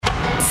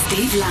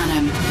Steve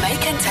Lanham may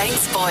contain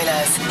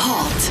spoilers.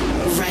 Hot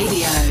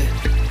Radio.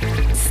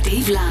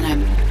 Steve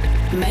Lanham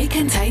may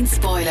contain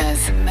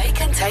spoilers. May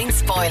contain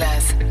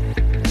spoilers.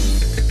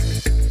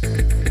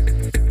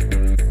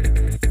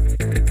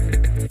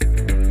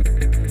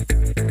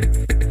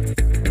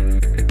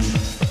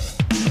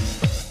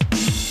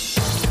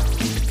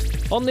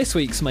 On this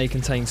week's May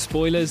Contain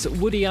Spoilers,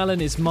 Woody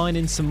Allen is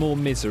mining some more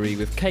misery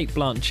with Cate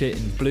Blanchett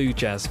in Blue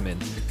Jasmine.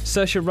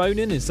 Saoirse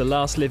Ronan is the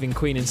last living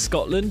queen in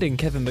Scotland in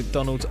Kevin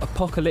MacDonald's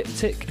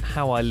apocalyptic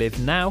How I Live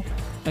Now,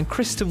 and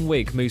Kristen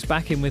Wiig moves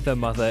back in with her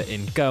mother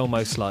in Girl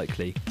Most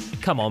Likely.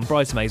 Come on,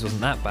 Bridesmaids wasn't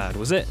that bad,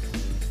 was it?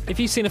 If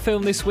you've seen a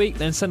film this week,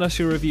 then send us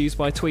your reviews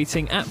by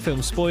tweeting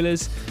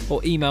 @FilmSpoilers or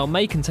email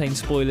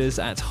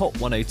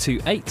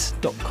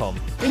maycontainspoilers@hot1028.com.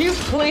 Can you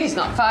please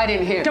not fight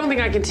in here? Don't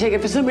think I can take it.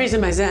 For some reason,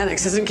 my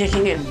Xanax isn't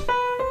kicking in.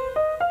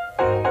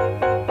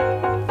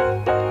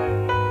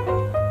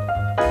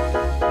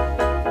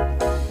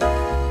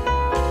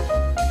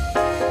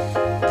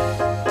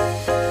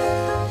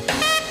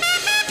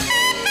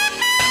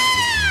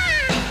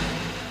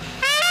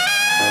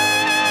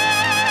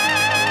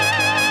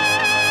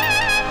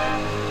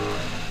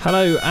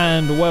 Hello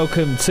and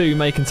welcome to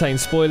May Contain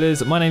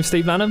Spoilers. My name's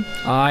Steve Lanham.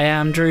 I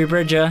am Drew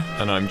Bridger.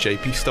 And I'm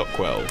JP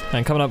Stockwell.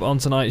 And coming up on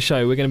tonight's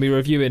show, we're going to be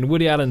reviewing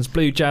Woody Allen's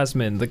Blue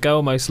Jasmine, The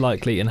Girl Most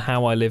Likely, and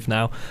How I Live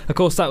Now. Of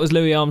course, that was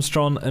Louis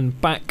Armstrong and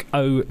Back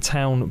O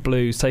Town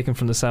Blues, taken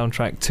from the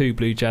soundtrack to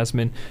Blue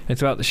Jasmine. And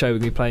throughout the show, we're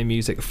going to be playing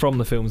music from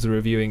the films we're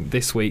reviewing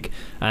this week,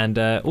 and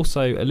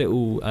also a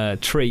little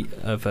treat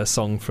of a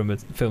song from a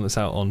film that's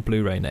out on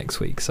Blu-ray next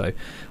week. So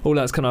all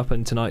that's coming up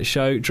in tonight's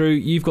show. Drew,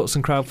 you've got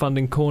some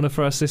crowdfunding corner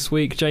for us this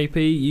week.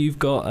 JP, you've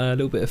got a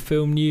little bit of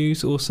film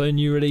news, also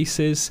new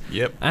releases.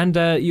 Yep. And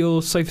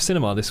your Sofa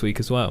Cinema this week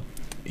as well.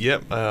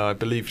 Yep, I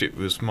believed it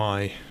was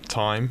my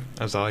time,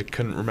 as I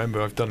couldn't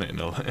remember I've done it in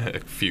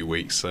a few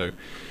weeks, so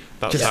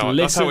that's how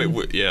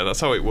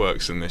it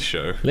works in this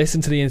show.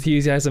 Listen to the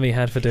enthusiasm he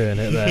had for doing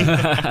it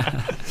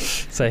there.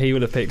 So he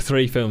will have picked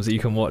 3 films that you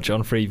can watch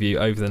on Freeview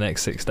over the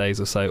next 6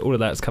 days or so. All of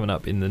that's coming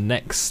up in the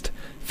next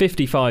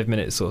 55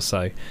 minutes or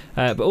so.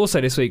 But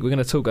also this week we're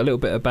going to talk a little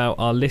bit about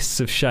our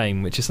lists of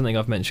shame, which is something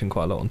I've mentioned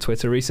quite a lot on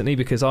Twitter recently,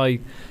 because I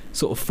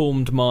sort of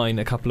formed mine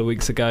a couple of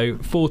weeks ago.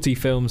 40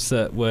 films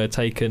that were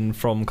taken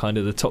from kind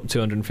of the top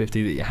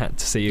 250 that you had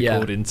to see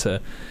according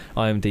to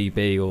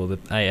IMDb or the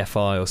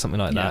AFI or something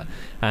like that,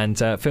 and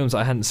films that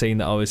I hadn't seen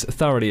that I was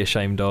thoroughly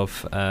ashamed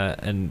of,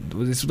 and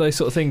those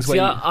sort of things. See,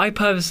 I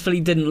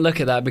purposefully didn't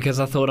look at that because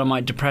I thought I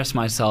might depress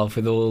myself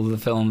with all the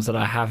films that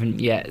I haven't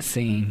yet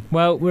seen.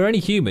 Well, we're only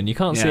human, you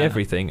can't see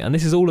everything, and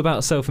this is all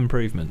about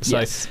self-improvement.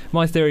 So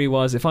my theory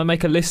was, if I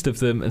make a list of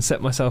them and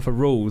set myself a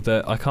rule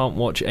that I can't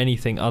watch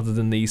anything other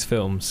than these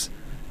films,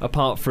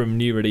 apart from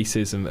new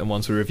releases and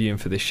ones we're reviewing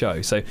for this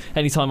show. So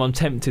anytime I'm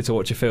tempted to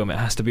watch a film, it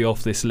has to be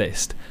off this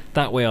list.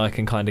 That way I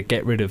can kind of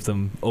get rid of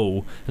them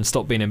all and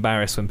stop being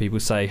embarrassed when people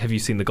say, have you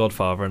seen The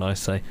Godfather? And I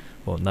say,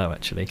 well, no,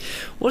 actually.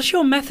 What's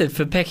your method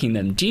for picking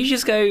them? Do you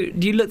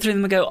look through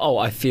them and go, oh,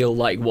 I feel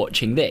like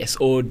watching this?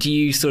 Or do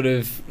you sort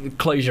of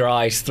close your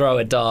eyes, throw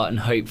a dart and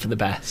hope for the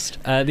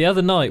best? The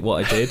other night,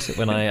 what I did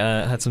when I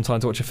had some time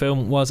to watch a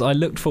film was I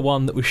looked for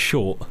one that was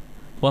short.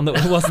 One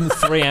that wasn't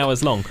 3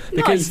 hours long,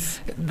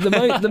 because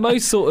the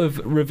most sort of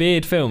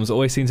revered films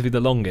always seem to be the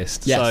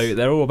longest. So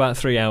they're all about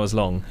 3 hours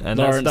long. And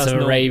Lawrence of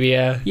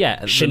Arabia,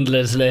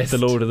 Schindler's List, the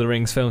Lord of the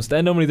Rings films.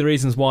 They're normally the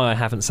reasons why I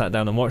haven't sat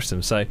down and watched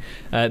them. So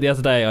the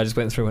other day I just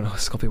went through and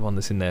there's got to be one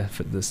that's in there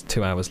that's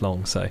 2 hours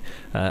long. So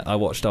I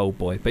watched Old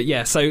Boy. But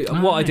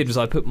what I did was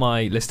I put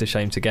my list of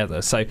shame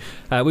together. So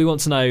we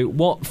want to know,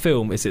 what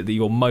film is it that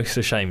you're most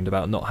ashamed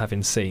about not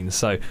having seen?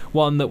 So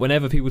one that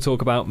whenever people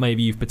talk about,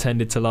 maybe you've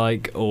pretended to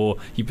like, or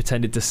you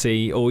pretended to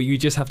see, or you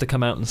just have to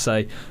come out and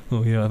say,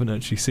 oh yeah, I haven't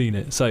actually seen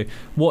it. So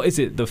what is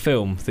it, the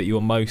film that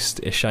you're most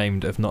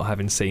ashamed of not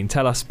having seen?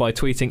 Tell us by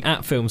tweeting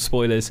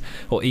 @FilmSpoilers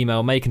or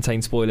email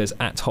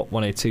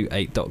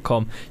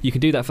maycontainspoilers@hot1028.com. You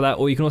can do that for that,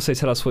 or you can also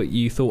tell us what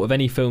you thought of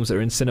any films that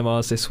are in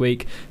cinemas this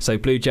week. So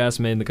Blue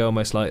Jasmine, The Girl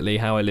Most Likely,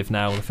 How I Live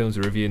Now, the films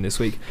we're reviewing this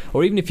week,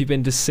 or even if you've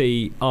been to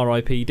see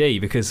R.I.P.D.,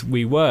 because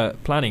we were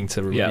planning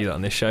to review that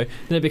on this show,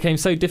 then it became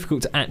so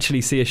difficult to actually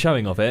see a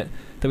showing of it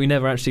that we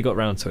never actually got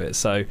round to it.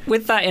 So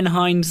with that in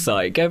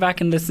hindsight, go back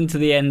and listen to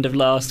the end of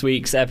last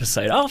week's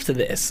episode. After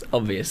this,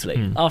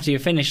 obviously, after you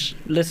finish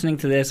listening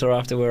to this, or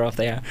after we're off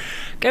the air,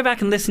 go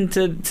back and listen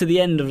to the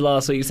end of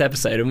last week's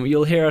episode, and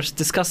you'll hear us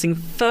discussing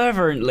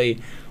fervently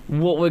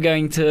what we're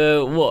going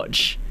to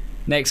watch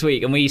next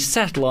week. And we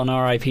settle on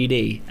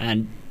R.I.P.D.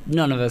 and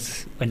none of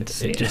us went to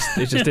see it.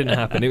 It just didn't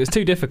happen. It was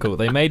too difficult.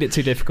 They made it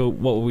too difficult.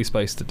 What were we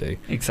supposed to do?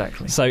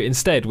 Exactly. So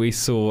instead we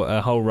saw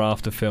a whole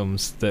raft of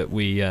films that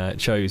we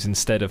chose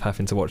instead of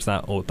having to watch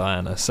that or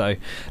Diana. So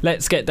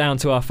let's get down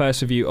to our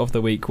first review of the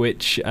week,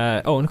 which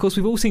and of course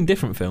we've all seen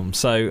different films.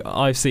 So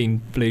I've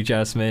seen Blue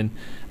Jasmine.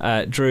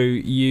 Drew,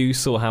 you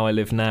saw How I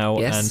Live Now,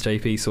 and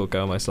JP saw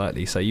Girl Most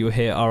Likely. So you will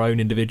hear our own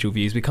individual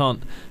views. We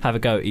can't have a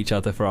go at each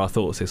other for our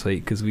thoughts this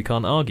week because we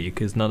can't argue,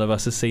 because none of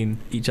us has seen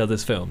each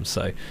other's films.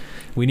 So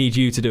We need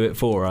you to do it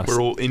for us.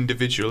 We're all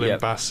individual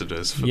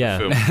ambassadors for the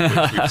film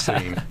which we've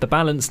seen. The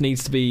balance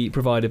needs to be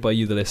provided by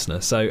you, the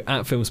listener. So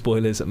at Film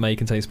Spoilers, at May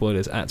Contain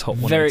Spoilers, at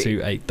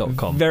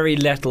top1028.com. Very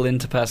little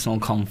interpersonal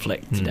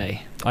conflict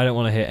today. I don't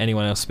want to hear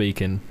anyone else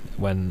speaking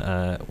when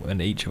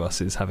each of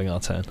us is having our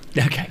turn.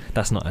 Okay.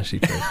 That's not actually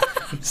true.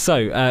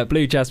 So,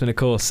 Blue Jasmine, of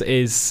course,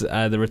 is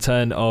the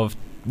return of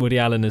Woody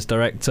Allen as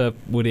director,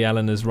 Woody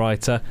Allen as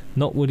writer,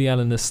 not Woody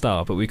Allen as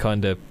star, but we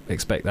kind of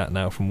expect that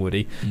now from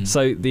Woody.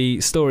 So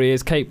the story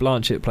is Cate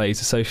Blanchett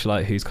plays a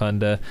socialite who's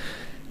kind of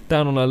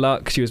down on her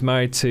luck. She was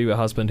married to a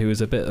husband who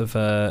was a bit of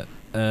a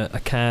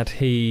cad.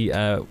 He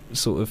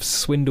sort of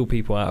swindled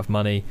people out of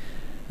money.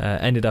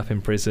 Ended up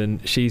in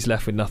prison. She's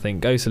left with nothing,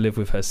 goes to live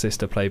with her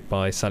sister, played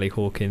by Sally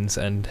Hawkins,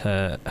 and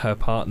her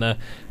partner,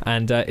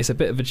 and it's a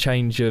bit of a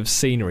change of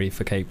scenery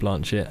for Cate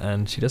Blanchett,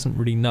 and she doesn't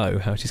really know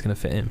how she's going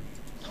to fit in.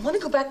 I want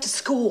to go back to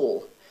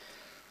school.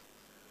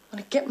 I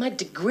want to get my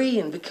degree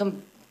and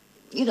become,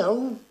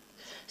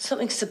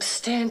 something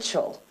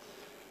substantial.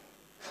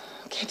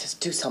 I can't just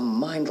do some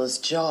mindless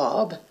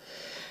job.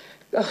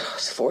 I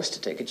was forced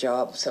to take a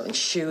job selling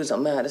shoes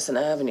on Madison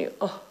Avenue.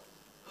 Oh,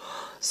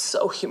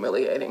 so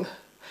humiliating.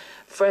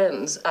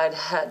 Friends I'd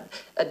had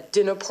at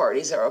dinner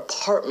parties, our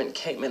apartment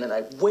came in and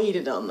I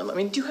waited on them. I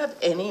mean, do you have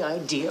any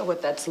idea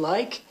what that's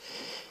like?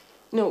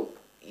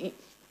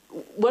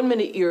 One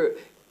minute you're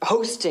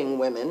hosting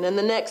women and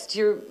the next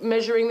you're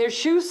measuring their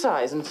shoe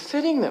size and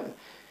fitting them.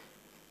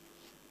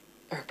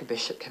 Erica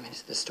Bishop came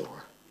into the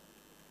store.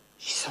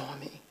 She saw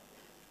me.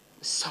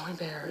 Was so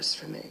embarrassed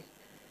for me.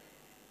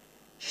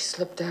 She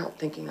slipped out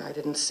thinking I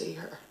didn't see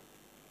her.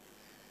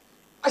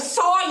 I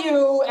saw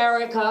you,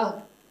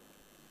 Erica!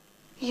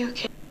 You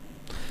okay?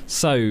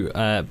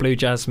 So, Blue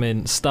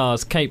Jasmine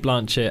stars Cate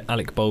Blanchett,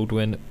 Alec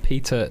Baldwin,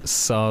 Peter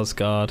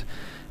Sarsgaard,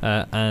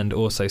 and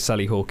also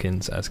Sally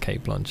Hawkins as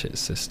Cate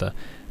Blanchett's sister.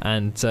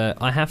 And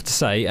I have to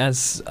say,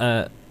 as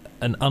an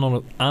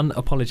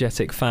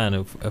unapologetic fan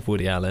of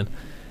Woody Allen,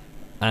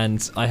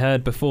 and I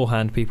heard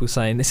beforehand people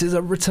saying this is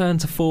a return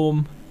to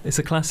form. It's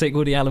a classic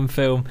Woody Allen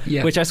film,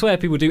 which I swear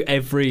people do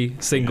every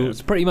single,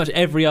 pretty much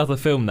every other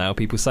film now.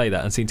 People say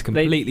that and seem to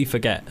completely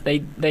forget.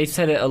 They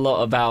said it a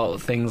lot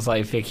about things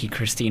like Vicky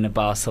Cristina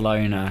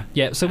Barcelona.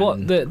 Yeah. So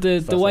what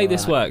the way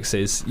this works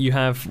is you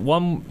have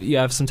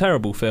some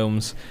terrible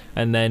films,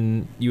 and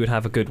then you would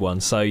have a good one.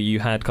 So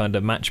you had kind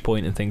of Match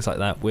Point and things like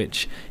that,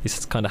 which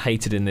is kind of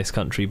hated in this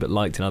country but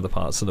liked in other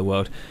parts of the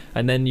world.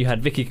 And then you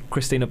had Vicky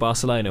Cristina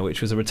Barcelona,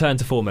 which was a return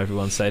to form,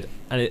 everyone said,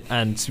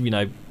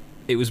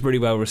 it was really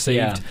well received.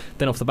 Yeah.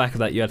 Then off the back of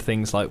that, you had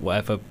things like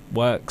Whatever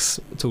Works,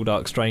 Tall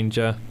Dark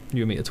Stranger,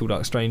 You and Me, A Tall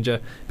Dark Stranger.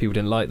 People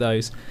didn't like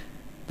those.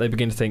 They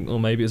begin to think,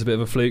 maybe it was a bit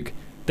of a fluke.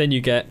 Then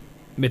you get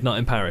Midnight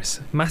in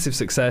Paris. Massive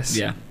success.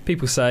 Yeah.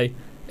 People say,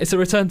 it's a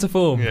return to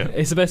form. Yeah.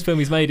 It's the best film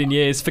he's made in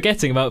years,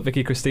 forgetting about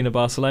Vicky Cristina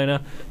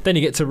Barcelona. Then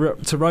you get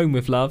to Rome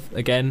with Love.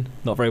 Again,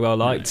 not very well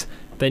liked. No.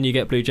 Then you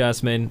get Blue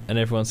Jasmine, and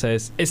everyone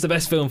says, it's the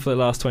best film for the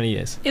last 20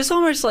 years. It's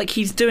almost like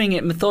he's doing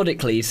it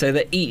methodically so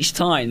that each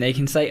time they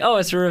can say,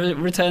 it's a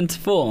return to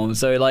form.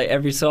 So,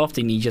 every so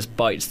often he just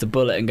bites the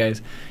bullet and goes,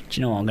 do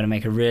you know what, I'm going to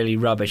make a really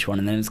rubbish one,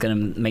 and then it's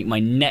going to make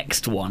my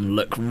next one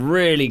look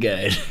really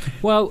good.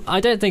 Well, I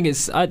don't think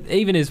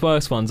even his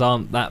worst ones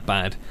aren't that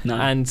bad. No.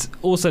 And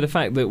also the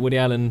fact that Woody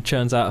Allen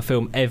churns out a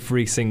film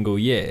every single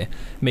year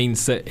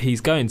means that he's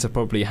going to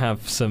probably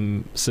have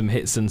some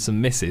hits and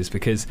some misses,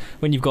 because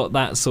when you've got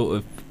that sort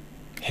of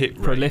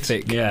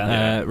prolific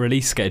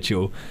release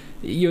schedule,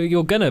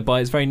 you're gonna,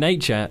 by its very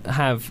nature,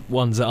 have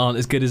ones that aren't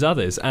as good as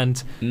others.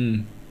 And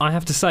I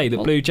have to say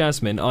that Blue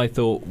Jasmine I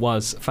thought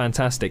was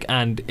fantastic,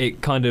 and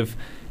it kind of,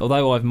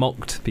 although I've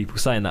mocked people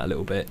saying that a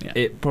little bit,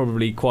 it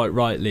probably quite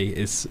rightly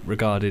is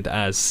regarded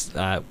as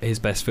his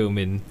best film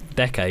in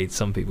decades,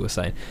 some people are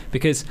saying,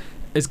 because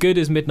as good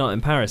as Midnight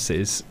in Paris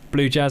is,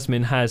 Blue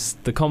Jasmine has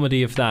the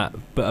comedy of that,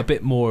 but a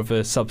bit more of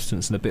a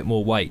substance and a bit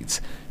more weight.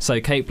 So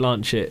Cate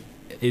Blanchett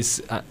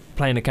is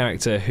playing a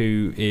character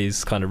who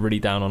is kind of really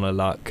down on her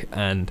luck,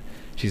 and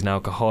she's an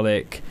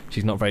alcoholic,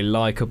 she's not very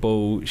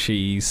likeable,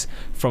 she's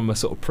from a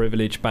sort of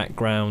privileged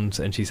background,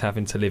 and she's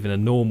having to live in a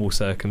normal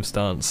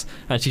circumstance,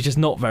 and she's just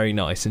not very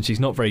nice, and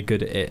she's not very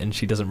good at it, and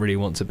she doesn't really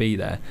want to be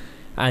there.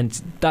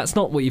 And that's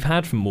not what you've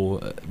had from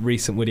more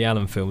recent Woody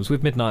Allen films.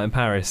 With Midnight in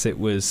Paris, it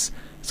was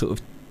sort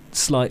of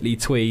slightly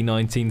twee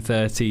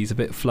 1930s, a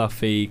bit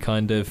fluffy,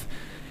 kind of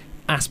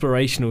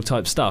aspirational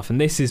type stuff, and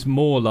this is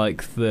more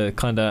like the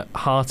kind of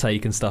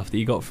heartache and stuff that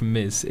you got from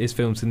his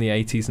films in the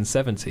 80s and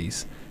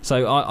 70s.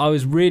 So I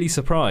was really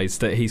surprised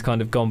that he's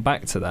kind of gone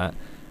back to that,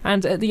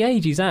 and at the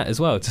age he's at as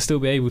well, to still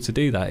be able to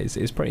do that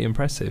is pretty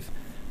impressive.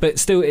 But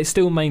it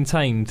still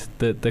maintained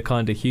the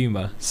kind of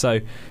humour.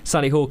 So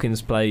Sally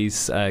Hawkins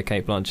plays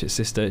Cate Blanchett's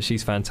sister.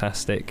 She's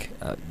fantastic.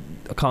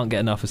 can't get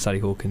enough of Sally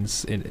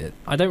Hawkins.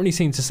 I don't really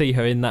seem to see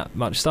her in that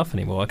much stuff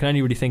anymore. I can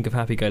only really think of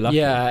Happy Go Lucky.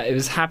 Yeah, it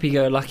was Happy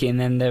Go Lucky, and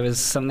then there was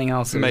something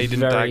else. Maid in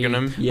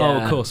Dagenham. Yeah. Oh,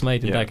 of course,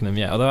 Maid in Dagenham.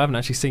 Yeah, although I haven't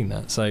actually seen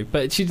that. So,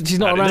 but she's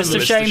not around. List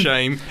of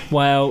shame.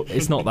 Well,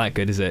 it's not that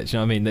good, is it? Do you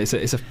know what I mean?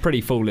 It's a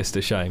pretty full list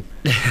of shame.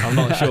 I'm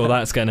not sure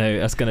that's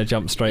gonna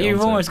jump straight.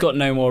 You've almost got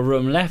no more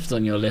room left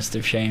on your list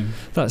of shame.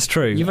 That's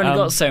true. You've only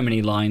got so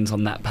many lines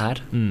on that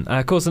pad.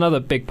 Of course, another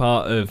big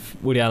part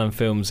of Woody Allen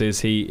films is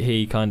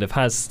he kind of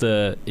has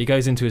he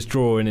goes into his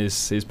drawer in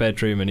his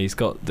bedroom, and he's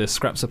got the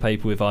scraps of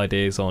paper with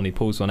ideas on. He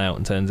pulls one out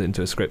and turns it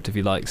into a script if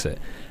he likes it.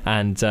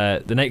 And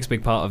the next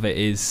big part of it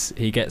is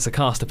he gets a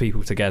cast of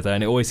people together,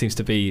 and it always seems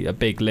to be a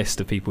big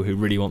list of people who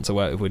really want to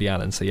work with Woody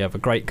Allen. So you have a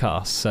great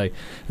cast. So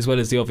as well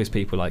as the obvious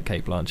people like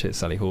Cate Blanchett,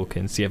 Sally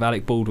Hawkins, you have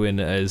Alec Baldwin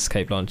as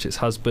Cate Blanchett's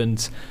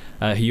husband,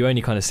 who you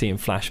only kind of see in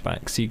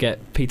flashbacks. You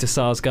get Peter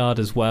Sarsgaard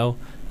as well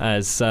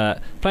as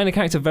playing a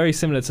character very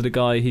similar to the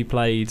guy he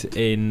played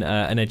in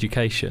An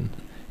Education,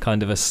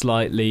 kind of a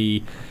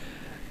slightly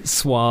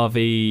suave,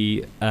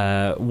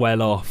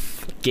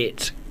 well-off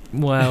git.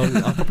 Well,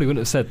 I probably wouldn't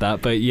have said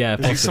that, but yeah,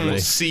 possibly. He's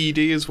somewhat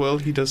seedy as well.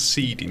 He does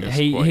seediness.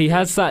 He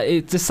has that.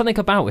 There's something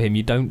about him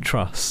you don't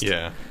trust.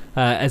 Yeah.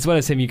 As well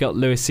as him, you got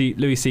Louis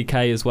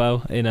C.K. as well.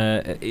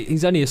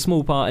 He's only a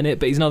small part in it,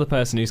 but he's another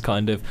person who's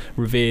kind of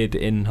revered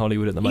in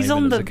Hollywood at the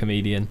moment as a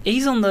comedian.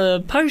 He's on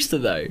the poster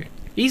though.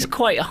 He's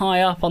quite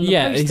high up on the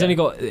poster. Yeah, he's only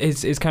got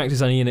his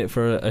character's only in it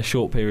for a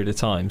short period of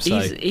time. So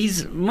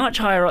he's much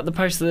higher up the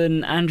poster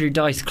than Andrew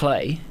Dice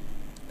Clay,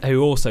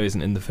 who also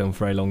isn't in the film for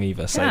very long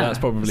either. So that's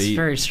probably it's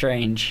very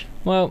strange.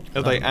 Well,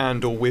 are they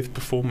and or with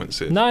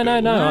performances? No.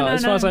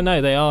 As far as I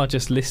know, they are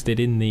just listed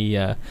in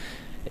the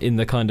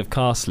kind of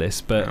cast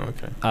list. But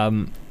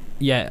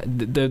yeah,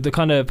 the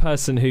kind of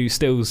person who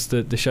steals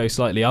the show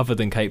slightly, other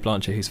than Cate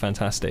Blanchett, who's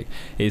fantastic,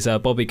 is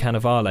Bobby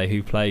Cannavale,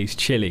 who plays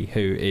Chili,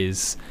 who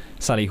is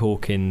Sally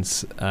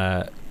Hawkins'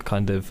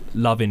 kind of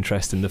love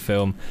interest in the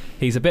film.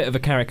 He's a bit of a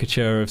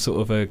caricature of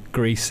sort of a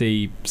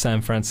greasy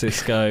San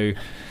Francisco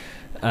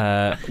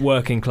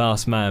working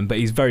class man, but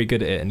he's very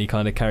good at it, and he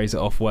kind of carries it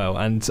off well.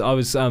 And I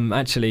was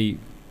actually,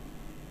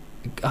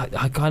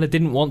 I kind of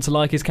didn't want to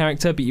like his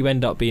character, but you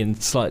end up being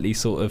slightly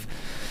sort of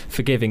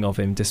forgiving of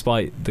him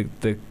despite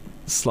the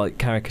slight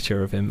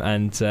caricature of him.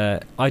 And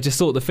I just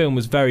thought the film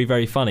was very,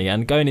 very funny,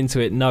 and going into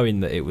it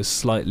knowing that it was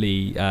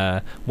slightly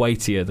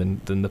weightier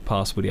than the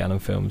past Woody Allen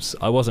films,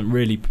 I wasn't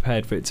really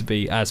prepared for it to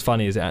be as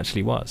funny as it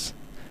actually was.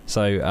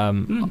 So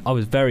I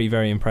was very,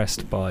 very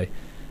impressed by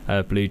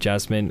Blue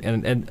Jasmine,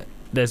 and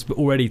there's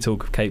already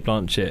talk of Cate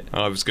Blanchett.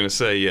 I was going to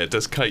say, yeah,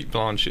 does Cate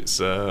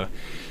Blanchett's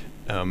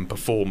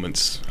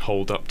performance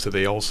hold up to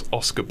the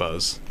Oscar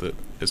buzz that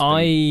has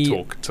been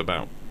talked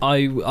about?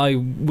 I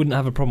wouldn't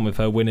have a problem with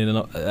her winning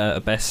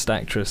a Best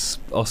Actress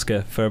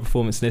Oscar for her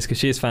performance in this, because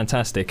she is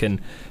fantastic,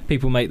 and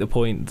people make the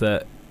point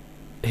that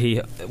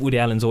Woody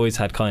Allen's always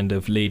had kind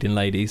of leading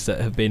ladies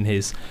that have been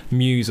his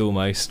muse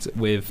almost,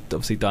 with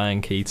obviously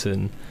Diane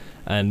Keaton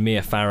and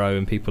Mia Farrow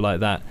and people like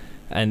that.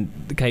 And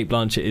Cate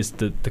Blanchett is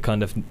the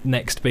kind of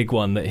next big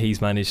one that he's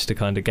managed to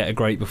kind of get a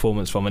great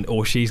performance from,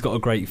 or she's got a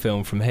great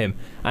film from him.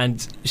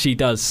 And she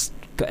does,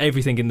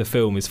 everything in the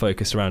film is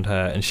focused around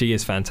her, and she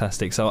is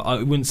fantastic. So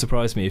it wouldn't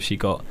surprise me if she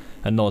got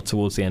a nod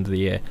towards the end of the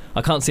year.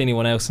 I can't see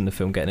anyone else in the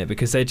film getting it,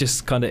 because they're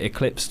just kind of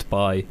eclipsed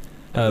by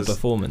her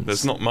performance.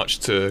 There's not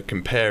much to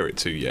compare it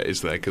to yet,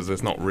 is there? Because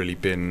there's not really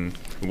been...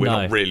 We're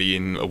not really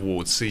in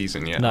awards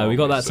season yet. No, we've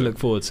got that to look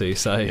forward to.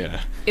 So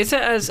yeah. Is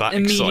it as that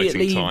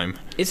immediately... exciting time.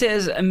 Is it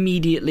as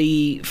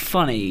immediately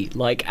funny,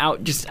 like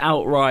just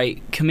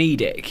outright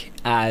comedic,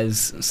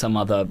 as some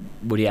other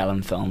Woody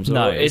Allen films? Or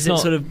no, is it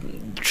sort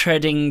of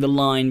treading the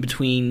line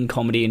between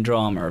comedy and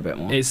drama a bit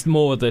more? It's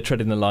more the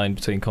treading the line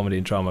between comedy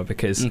and drama,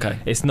 because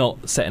it's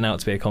not setting out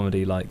to be a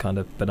comedy like kind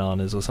of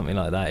Bananas or something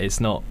like that. It's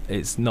not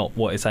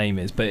what its aim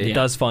is, but it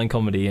does find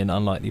comedy in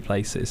unlikely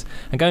places.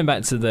 And going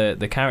back to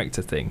the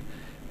character thing,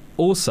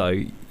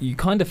 also you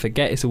kind of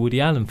forget it's a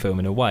Woody Allen film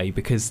in a way,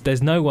 because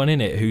there's no one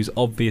in it who's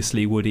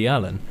obviously Woody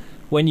Allen.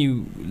 When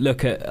you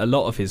look at a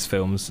lot of his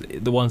films,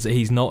 the ones that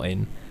he's not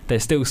in,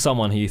 there's still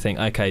someone who you think,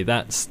 okay,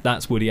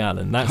 that's Woody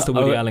Allen. That's the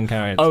Woody Allen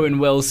character. Owen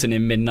Wilson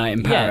in Midnight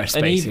in Paris,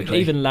 and basically.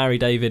 Even Larry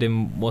David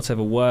in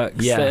Whatever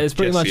Works. Yeah. There's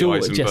pretty Jesse much all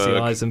Eisenberg. Jesse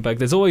Eisenberg.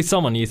 There's always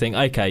someone you think,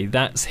 okay,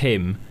 that's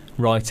him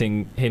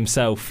writing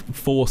himself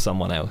for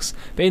someone else.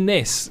 But in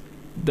this,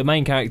 the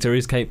main character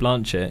is Cate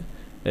Blanchett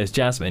as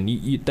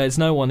Jasmine. There's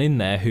no one in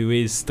there who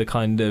is the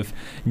kind of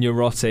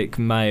neurotic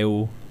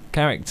male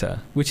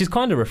character, which is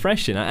kind of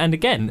refreshing. And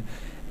again,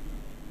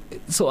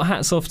 sort of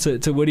hats off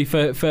to Woody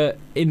for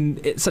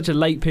in such a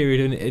late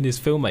period in his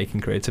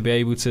filmmaking career to be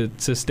able to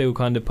still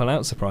kind of pull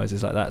out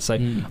surprises like that. So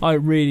I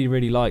really,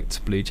 really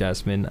liked Blue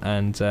Jasmine,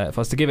 and if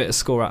I was to give it a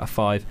score out of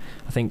 5,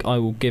 I think I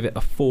will give it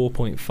a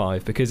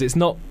 4.5, because it's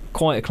not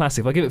quite a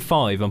classic. If I give it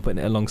 5, I'm putting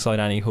it alongside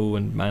Annie Hall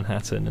and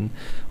Manhattan and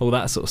all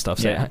that sort of stuff.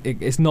 So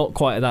it's not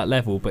quite at that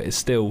level, but it's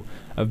still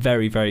a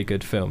very, very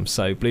good film.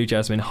 So Blue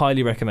Jasmine,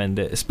 highly recommend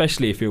it,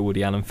 especially if you're a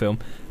Woody Allen film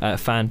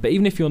fan. But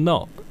even if you're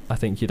not, I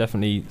think you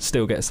definitely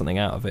still get something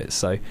out of it.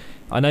 So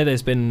I know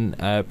there's been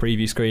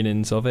preview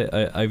screenings of it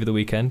over the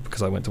weekend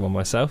because I went to one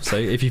myself. So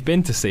if you've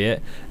been to see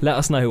it, let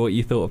us know what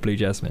you thought of Blue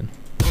Jasmine.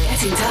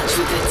 Get in touch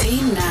with the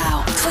team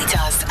now. Tweet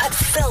us at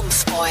Film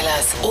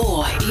Spoilers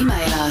or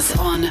email us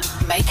on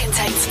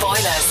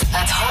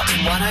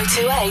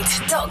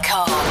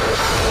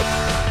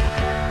makeandtakespoilers@hot1028.com.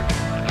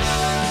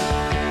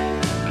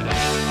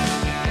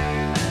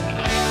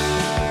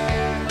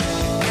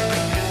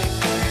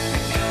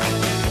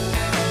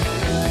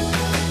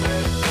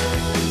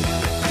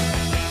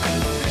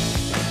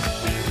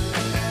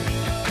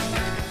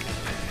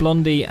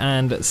 Blondie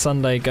and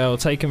Sunday Girl,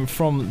 taken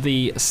from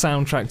the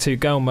soundtrack to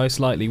Girl Most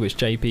Likely, which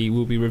JP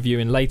will be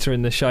reviewing later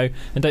in the show.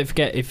 And don't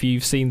forget, if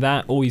you've seen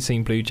that or you've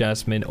seen Blue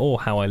Jasmine or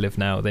How I Live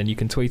Now, then you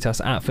can tweet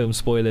us at Film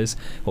Spoilers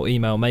or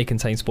email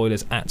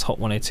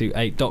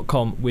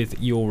maycontainspoilers@hot1028.com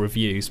with your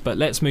reviews. But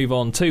let's move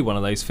on to one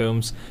of those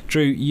films.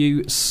 Drew,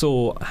 you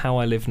saw How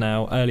I Live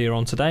Now earlier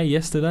on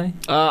yesterday?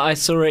 I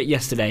saw it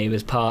yesterday. It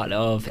was part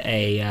of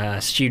a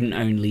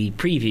student-only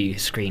preview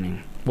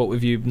screening. What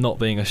with you not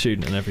being a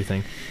student and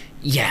everything?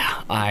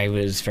 Yeah, I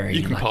was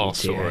very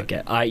lucky to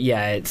get.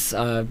 It's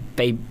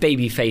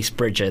Babyface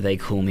Bridger, they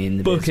call me in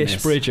the Bookish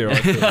business. Bridger, I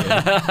call you.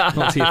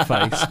 Not to your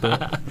face,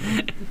 but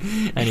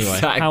anyway.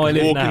 Exactly. How I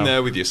Live Walking Now.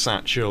 there with your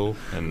satchel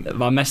and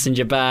my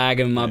messenger bag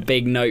and my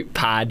big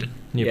notepad.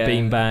 Your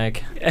beanbag.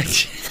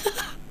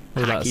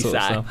 All that Hacky sort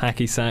sack. of stuff.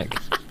 Hacky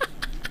sack.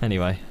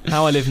 Anyway,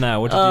 How I Live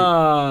Now. What did you?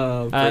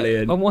 Oh,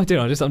 brilliant! What am I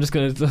doing? I was just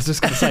going to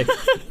say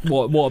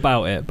what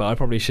about it, but I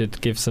probably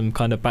should give some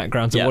kind of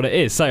background to what it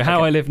is. So,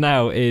 How I Live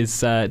Now is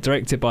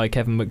directed by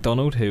Kevin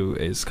MacDonald, who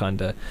is kind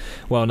of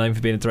well known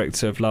for being a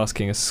director of Last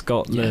King of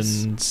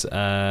Scotland,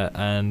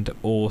 and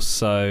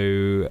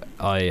also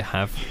I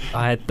had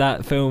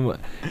that film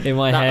in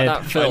my head.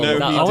 That film.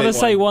 I want to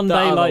say One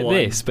Day Like one.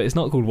 This, but it's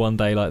not called One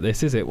Day Like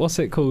This, is it? What's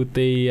it called?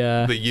 The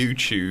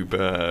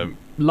YouTube.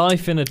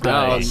 Life in a Day.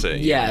 That's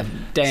it, Yeah,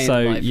 Day in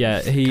So the Life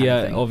yeah, he kind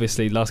of thing.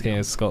 obviously Last King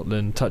of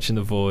Scotland, Touching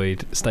the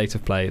Void, State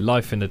of Play,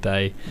 Life in a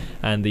Day,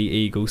 and The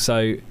Eagle.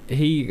 So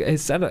he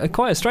has had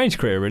quite a strange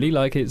career, really.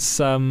 Like it's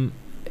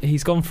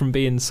he's gone from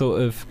being sort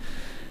of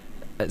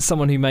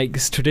someone who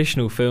makes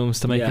traditional films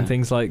to making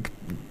things like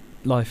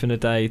Life in a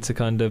Day to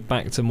kind of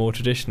back to more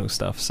traditional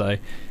stuff. So.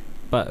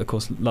 But of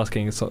course, Last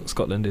King of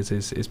Scotland is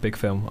his big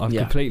film. I've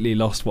completely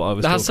lost what I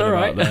was That's talking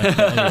all right. about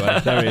there.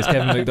 Anyway, there he is,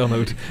 Kevin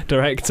MacDonald,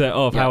 director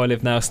of How I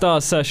Live Now.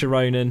 Stars Saoirse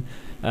Ronan,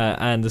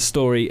 and the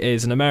story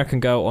is an American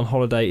girl on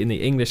holiday in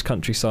the English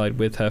countryside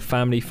with her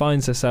family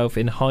finds herself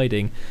in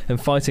hiding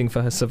and fighting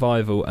for her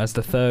survival as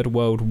the Third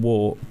World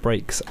War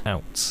breaks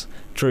out.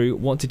 Drew,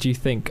 what did you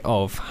think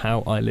of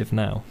How I Live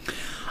Now?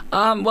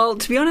 Well,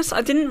 to be honest,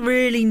 I didn't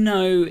really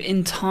know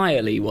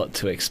entirely what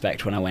to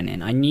expect when I went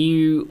in. I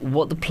knew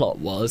what the plot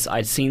was,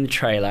 I'd seen the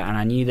trailer, and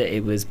I knew that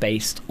it was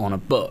based on a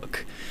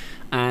book.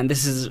 And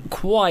this is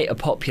quite a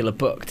popular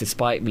book,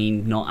 despite me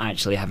not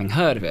actually having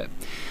heard of it.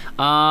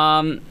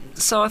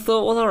 So I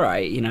thought, well, all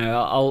right,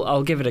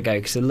 I'll give it a go,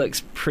 because it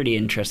looks pretty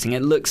interesting.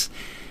 It looks...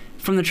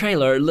 From the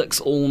trailer, it looks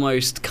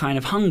almost kind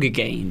of Hunger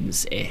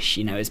Games-ish.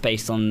 It's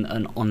based on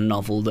a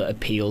novel that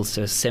appeals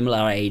to a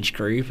similar age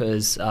group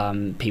as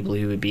people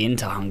who would be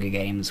into Hunger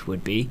Games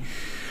would be.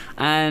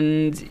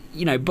 And,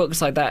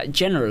 books like that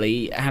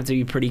generally have to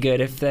be pretty good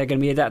if they're going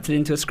to be adapted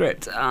into a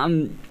script.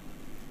 I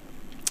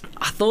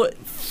thought,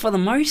 for the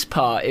most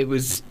part, it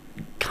was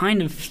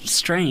kind of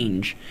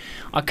strange.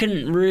 I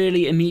couldn't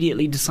really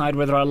immediately decide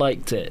whether I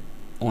liked it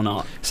or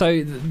not.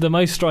 So the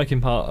most striking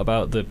part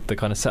about the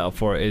kind of setup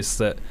for it is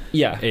that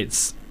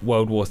it's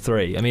World War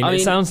III. I mean,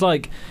 it sounds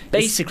like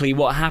basically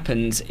what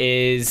happens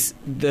is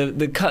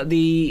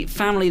the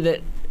family that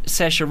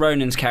Saoirse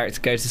Ronan's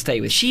character goes to stay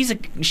with. She's a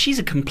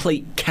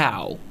complete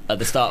cow at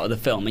the start of the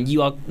film, and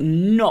you are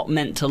not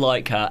meant to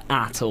like her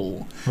at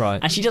all. Right.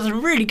 And she does a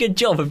really good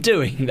job of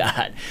doing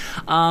that.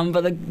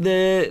 But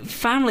the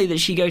family that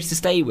she goes to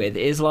stay with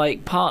is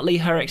like partly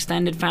her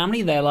extended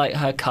family. They're like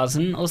her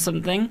cousin or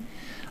something.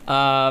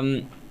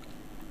 And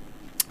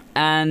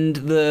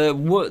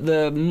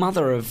the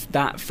mother of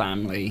that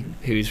family,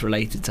 who's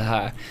related to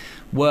her,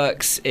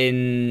 works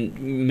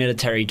in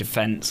military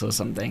defense or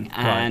something.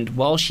 And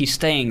while she's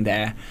staying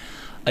there,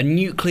 a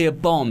nuclear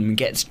bomb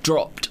gets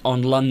dropped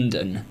on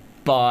London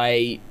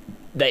by...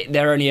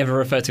 They're only ever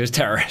referred to as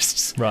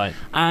terrorists. Right.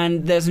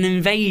 And there's an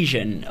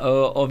invasion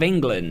of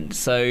England.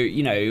 So,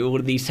 all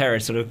of these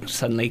terrorists sort of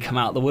suddenly come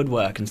out the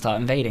woodwork and start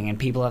invading, and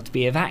people have to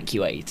be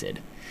evacuated.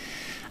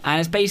 And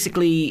it's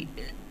basically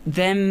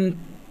them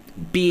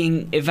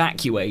being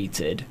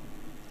evacuated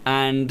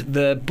and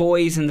the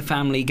boys in the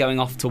family going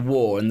off to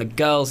war and the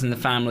girls in the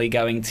family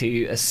going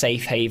to a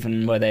safe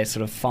haven where they're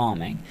sort of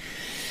farming.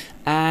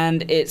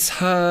 And it's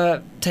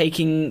her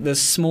taking the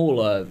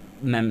smallest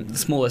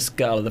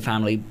girl of the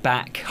family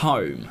back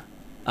home.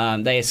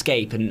 They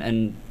escape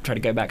and try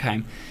to go back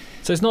home.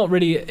 So it's not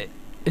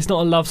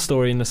a love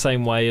story in the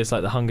same way as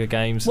like the Hunger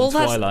Games and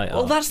Twilight.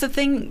 That's the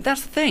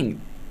thing.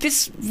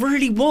 This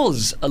really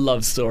was a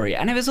love story,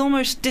 and it was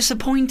almost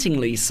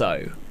disappointingly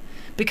so,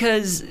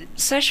 because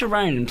Saoirse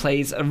Ronan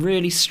plays a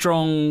really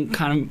strong-willed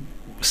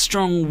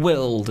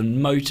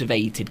and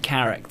motivated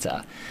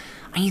character,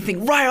 and you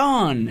think, right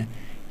on.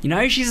 You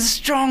know, she's a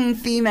strong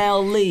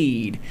female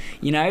lead.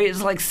 You know,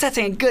 it's like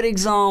setting a good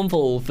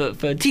example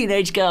for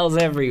teenage girls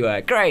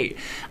everywhere. Great.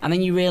 And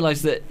then you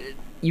realise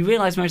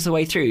most of the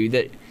way through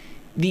that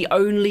the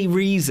only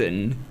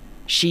reason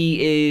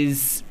she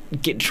is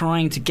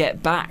trying to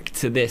get back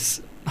to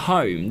this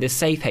home, this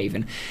safe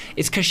haven,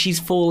 is because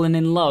she's fallen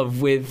in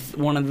love with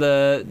one of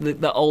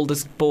the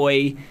oldest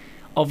boy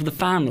of the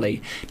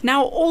family.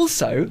 Now,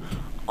 also,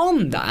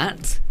 on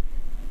that,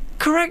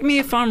 correct me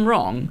if I'm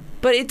wrong,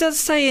 but it does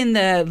say in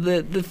there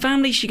that the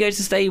family she goes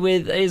to stay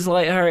with is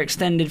like her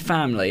extended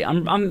family.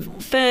 I'm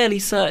fairly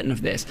certain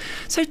of this.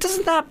 So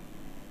doesn't that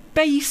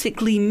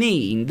basically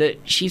mean that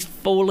she's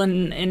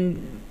fallen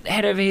in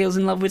head over heels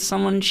in love with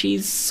someone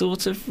she's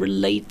sort of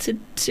related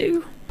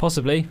to?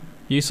 Possibly.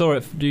 You saw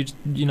it. You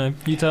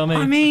tell me.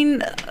 I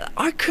mean,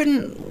 I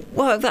couldn't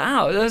work that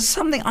out. There was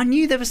something. I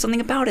knew there was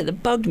something about it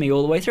that bugged me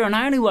all the way through, and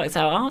I only worked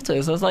out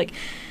afterwards. I was like,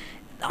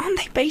 aren't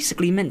they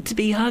basically meant to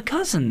be her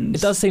cousins?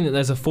 It does seem that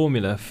there's a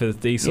formula for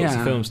these sorts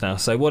of films now.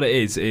 So what it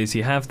is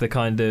you have the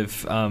kind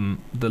of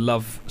the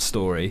love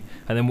story,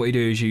 and then what you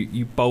do is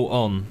you bolt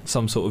on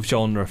some sort of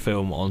genre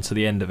film onto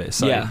the end of it.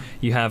 So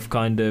you have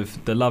kind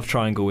of the love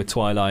triangle with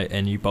Twilight,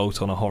 and you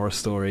bolt on a horror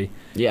story.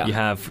 Yeah. You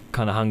have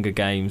kind of Hunger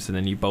Games, and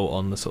then you bolt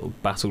on the sort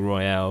of Battle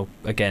Royale,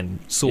 again,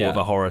 sort of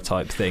a horror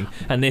type thing.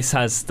 And this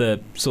has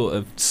the sort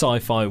of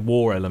sci-fi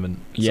war element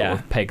sort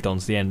of pegged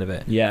onto the end of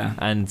it. Yeah.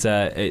 And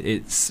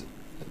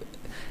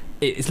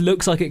it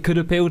looks like it could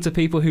appeal to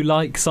people who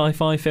like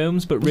sci-fi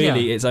films, but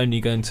really it's only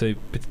going to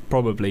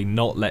probably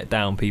not let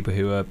down people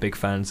who are big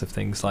fans of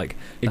things like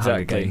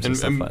Hunger Games and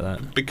stuff like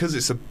that. Because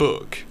it's a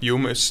book, you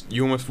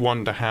almost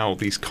wonder how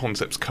these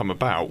concepts come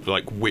about,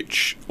 like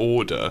which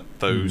order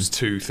those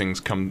two things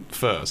come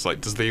first.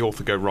 Like, does the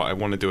author go, right, I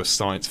want to do a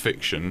science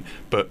fiction,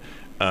 but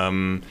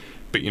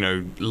you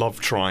know, love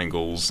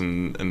triangles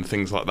and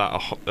things like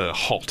that are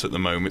hot at the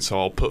moment, so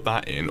I'll put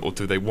that in? Or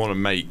do they want to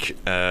make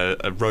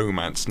a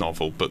romance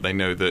novel, but they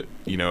know that,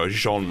 you know, a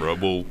genre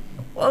will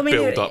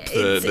build up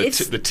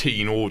the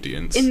teen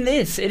audience? In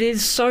this, it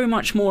is so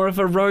much more of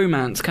a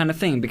romance kind of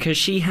thing, because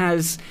she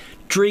has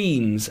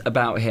dreams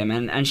about him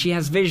and she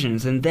has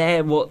visions, and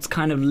they're what's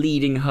kind of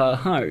leading her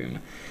home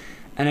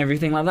and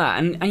everything like that.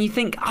 And you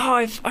think, oh,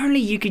 if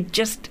only you could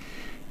just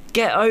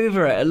get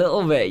over it a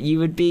little bit, you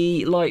would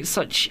be like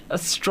such a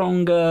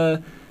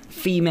stronger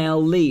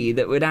female lead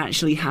that would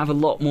actually have a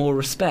lot more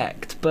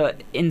respect.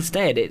 But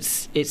instead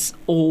it's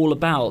all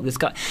about this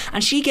guy,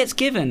 and she gets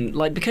given,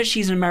 like, because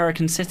she's an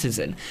American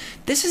citizen,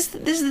 this is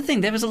the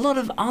thing, there was a lot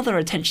of other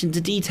attention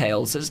to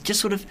details that just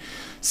sort of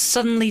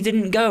suddenly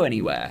didn't go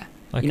anywhere.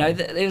 Okay. You know,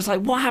 it was like,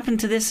 what happened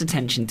to this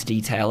attention to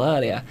detail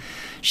earlier?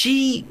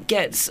 She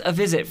gets a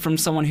visit from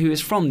someone who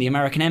is from the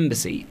American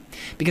Embassy,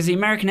 because the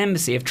American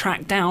Embassy have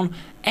tracked down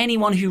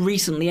anyone who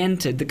recently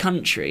entered the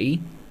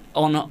country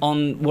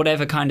on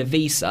whatever kind of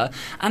visa,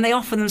 and they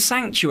offer them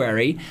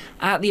sanctuary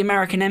at the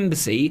American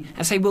Embassy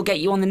and say, we'll get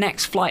you on the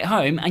next flight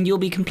home and you'll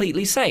be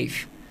completely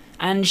safe.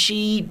 And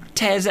she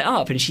tears it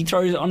up and she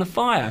throws it on a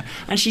fire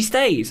and she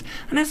stays.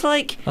 And it's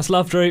like, that's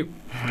love, Drew.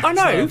 I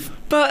know,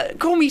 but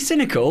call me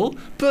cynical,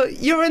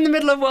 but you're in the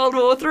middle of World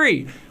War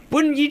III.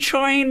 Wouldn't you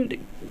try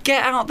and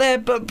get out there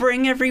but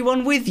bring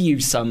everyone with you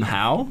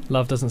somehow?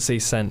 Love doesn't see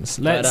sense.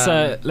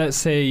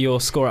 Let's hear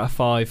your score out of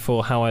 5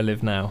 for How I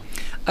Live Now.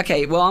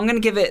 Okay, well, I'm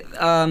going to give it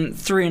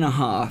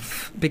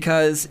 3.5,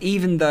 because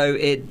even though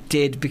it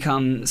did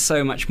become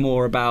so much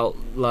more about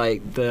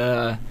like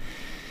the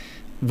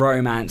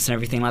romance and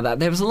everything like that,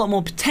 there was a lot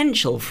more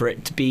potential for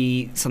it to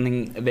be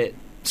something a bit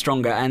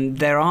stronger, and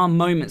there are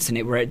moments in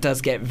it where it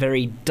does get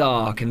very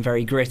dark and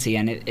very gritty,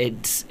 and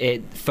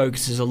it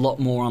focuses a lot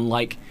more on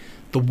like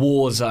the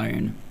war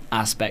zone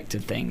aspect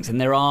of things, and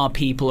there are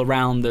people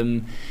around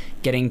them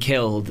getting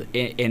killed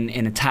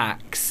in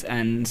attacks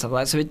and stuff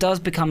like that, so it does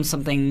become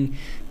something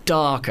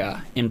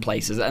darker in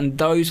places, and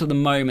those were the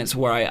moments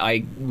where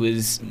I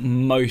was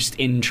most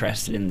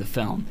interested in the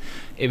film.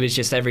 It was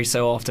just every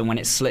so often when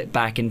it slipped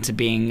back into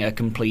being a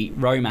complete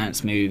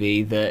romance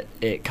movie that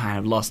it kind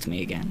of lost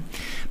me again.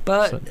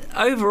 But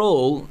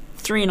overall,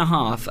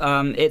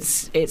 3.5.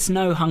 It's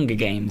no Hunger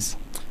Games.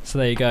 So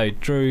there you go.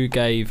 Drew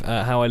gave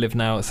How I Live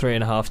Now at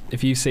 3.5.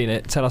 If you've seen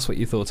it, tell us what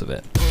you thought of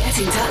it. Get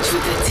in touch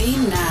with the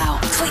team now.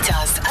 Tweet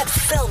us at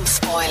Film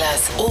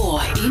Spoilers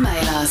or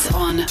email us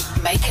on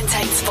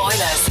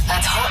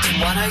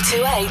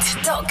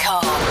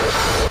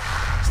maycontainspoilers@hot1028.com.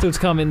 Still to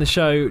come in the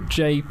show,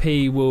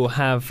 JP will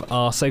have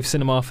our Safe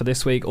Cinema for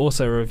this week,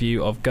 also a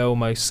review of Girl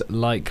Most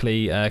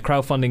Likely,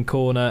 crowdfunding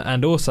corner,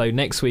 and also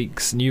next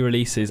week's new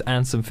releases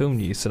and some film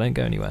news, so don't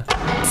go anywhere.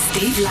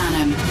 Steve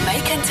Lanham,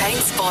 May Contain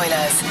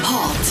Spoilers,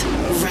 Hot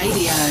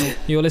Radio.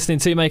 You're listening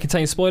to May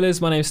Contain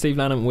Spoilers. My name's Steve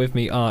Lanham. With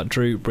me are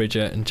Drew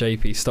Bridger and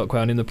JP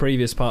Stockwell. And in the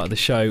previous part of the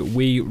show,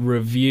 we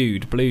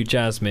reviewed Blue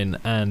Jasmine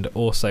and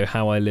also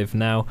How I Live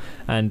Now.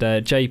 And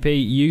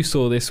JP, you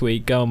saw this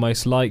week Girl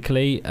Most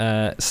Likely,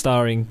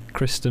 starring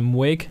Kristen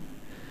Wiig.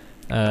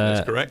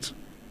 That's correct.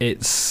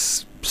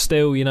 It's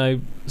still,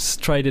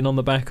 trading on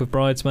the back of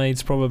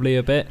Bridesmaids probably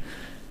a bit.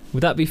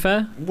 Would that be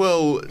fair?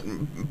 Well,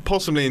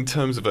 possibly in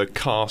terms of a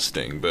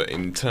casting, but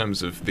in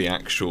terms of the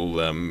actual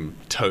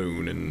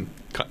tone and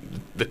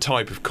the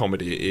type of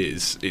comedy it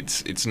is,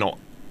 it's not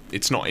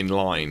in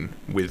line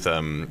with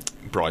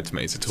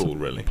Bridesmaids at all,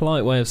 really.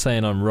 Polite way of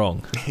saying I'm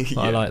wrong. Yeah,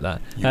 I like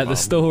that. the The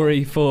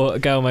story for A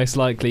Girl Most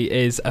Likely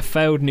is a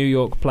failed New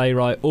York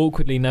playwright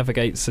awkwardly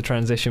navigates the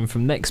transition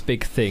from next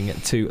big thing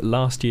to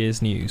last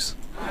year's news.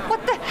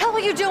 What the hell are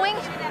you doing?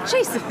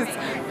 Jesus,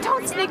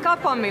 don't sneak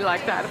up on me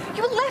like that.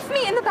 You left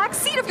me in the back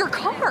seat of your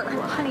car.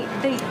 Honey,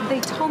 they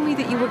told me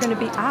that you were going to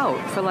be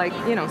out for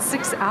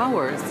 6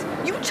 hours.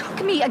 You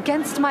took me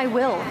against my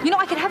will.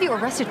 I could have you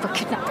arrested for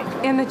kidnapping.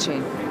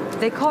 Imogene,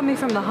 they called me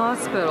from the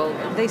hospital.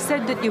 They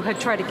said that you had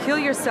tried to kill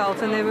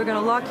yourself and they were going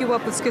to lock you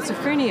up with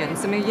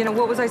schizophrenians. I mean,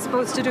 what was I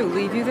supposed to do,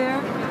 leave you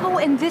there? Oh,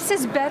 and this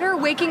is better?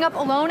 Waking up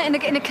alone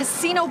in a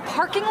casino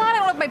parking lot? I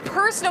don't have my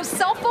purse, no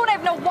cell phone, I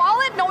have no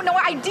wallet, no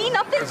ID,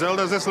 nothing?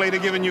 Zelda's this lady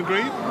giving you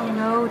grief? Oh,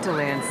 no,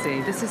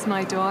 Delancey. This is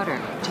my daughter.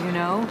 Do you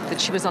know that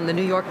she was on the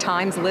New York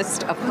Times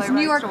list of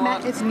playwrights to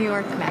watch? It's New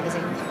York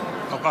Magazine.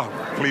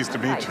 Oh, pleased to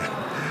meet you.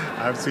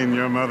 I've seen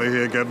your mother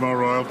here get more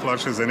royal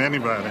flushes than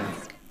anybody.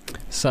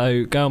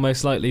 So, Girl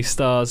Most Likely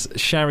stars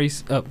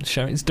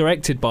it's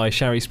directed by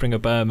Shari Springer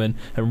Berman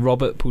and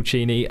Robert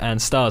Pulcini,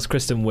 and stars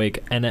Kristen Wiig,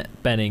 Annette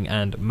Bening,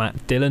 and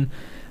Matt Dillon.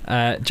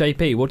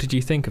 JP, what did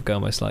you think of Girl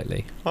Most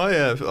Likely?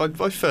 I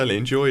fairly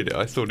enjoyed it.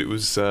 I thought it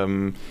was,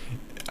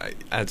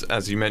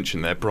 as you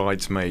mentioned there,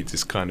 Bridesmaids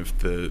is kind of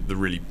the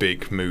really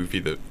big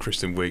movie that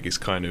Kristen Wiig is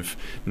kind of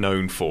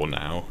known for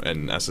now.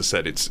 And as I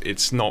said,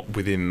 it's not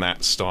within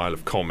that style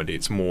of comedy.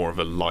 It's more of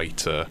a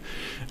lighter,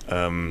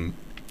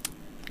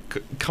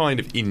 kind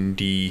of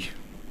indie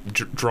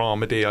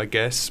dramedy, I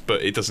guess.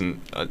 But it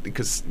doesn't,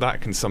 because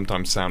that can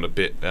sometimes sound a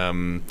bit,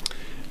 a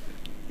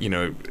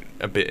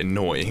bit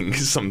annoying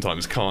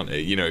sometimes, can't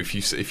it? If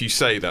you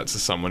say that to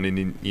someone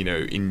in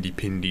indie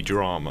pindy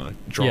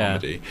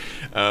dramedy,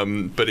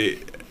 but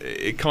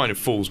it kind of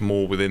falls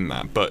more within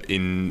that, but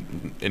in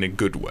a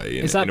good way,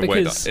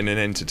 in an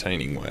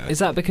entertaining way. Is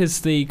that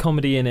because the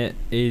comedy in it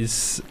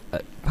is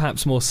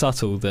perhaps more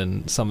subtle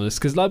than some of this?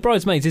 Because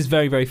Bridesmaids is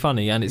very, very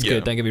funny and it's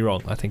good. Don't get me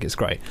wrong, I think it's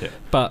great. Yeah.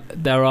 But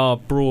there are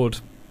broad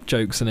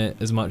jokes in it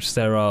as much as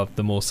there are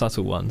the more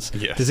subtle ones.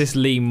 Yes. Does this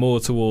lean more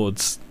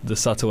towards the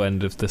subtle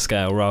end of the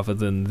scale rather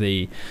than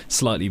the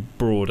slightly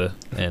broader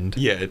end?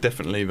 Yeah,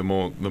 definitely the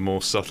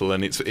more subtle,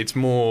 and it's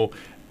more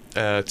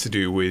to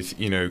do with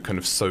kind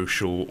of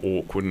social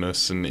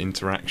awkwardness and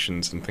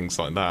interactions and things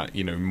like that.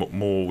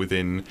 More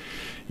within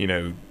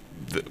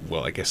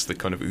I guess the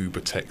kind of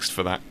Uber text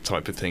for that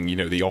type of thing.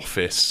 The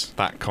Office,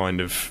 that kind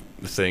of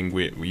thing.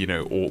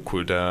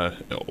 Awkward.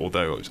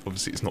 Although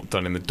obviously it's not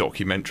done in the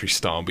documentary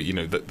style, but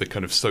the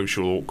kind of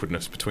social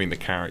awkwardness between the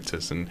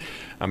characters. And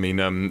I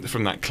mean,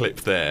 from that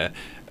clip there,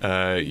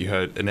 you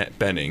heard Annette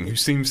Bening, who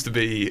seems to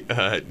be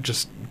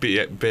just be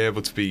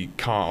able to be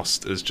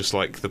cast as just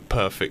like the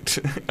perfect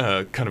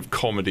kind of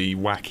comedy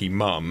wacky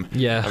mum.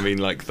 Yeah. I mean,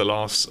 like one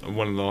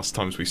of the last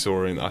times we saw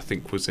her in, I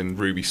think, was in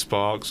Ruby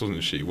Sparks,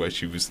 wasn't she? Where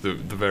she was the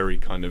very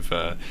kind of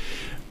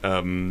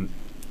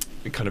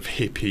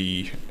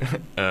hippie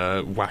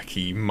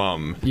wacky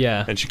mum.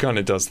 Yeah. And she kind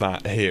of does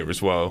that here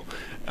as well,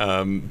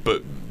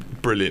 but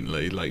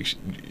brilliantly. Like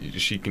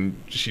she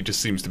just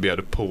seems to be able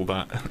to pull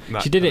that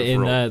she did it in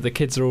role. The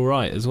Kids Are All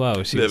Right as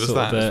well. She was sort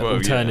of the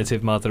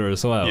alternative mother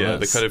as well. Yeah,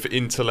 the kind of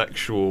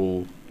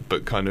intellectual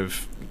but kind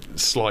of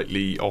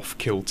slightly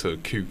off-kilter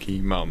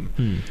kooky mum.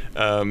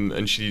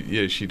 And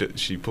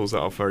she pulls that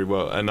off very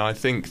well. And I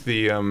think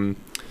the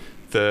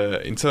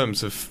in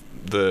terms of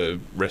the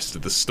rest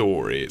of the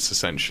story, it's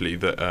essentially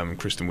that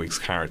Kristen Wiig's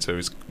character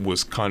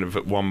was kind of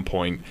at one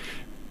point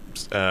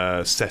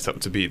set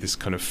up to be this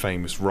kind of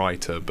famous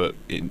writer, but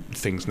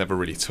things never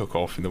really took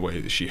off in the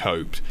way that she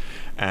hoped.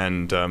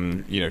 And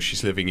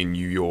she's living in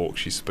New York.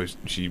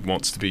 She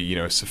wants to be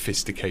a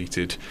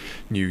sophisticated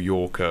New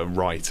Yorker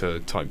writer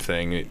type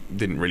thing. It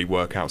didn't really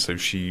work out, so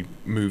she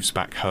moves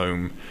back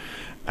home.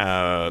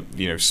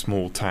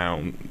 Small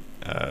town,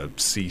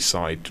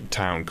 seaside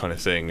town kind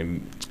of thing,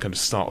 and kind of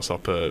starts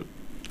up a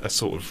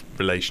sort of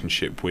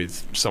relationship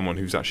with someone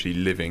who's actually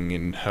living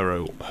in her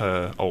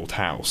old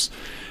house.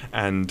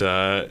 And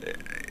the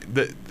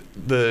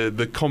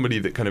comedy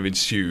that kind of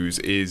ensues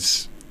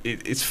is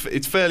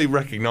it's fairly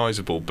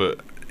recognisable,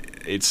 but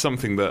it's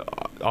something that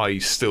I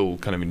still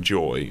kind of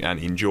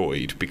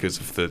enjoyed because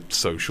of the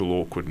social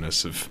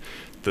awkwardness of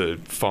the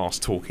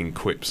fast talking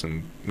quips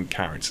and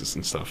characters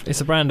and stuff. It's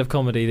a brand of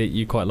comedy that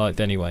you quite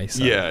liked anyway.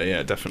 So.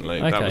 Yeah,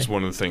 definitely. Okay. That was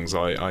one of the things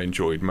I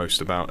enjoyed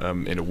most about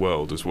Inner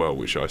World as well,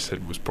 which I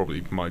said was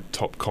probably my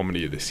top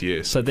comedy of this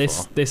year. So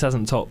this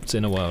hasn't topped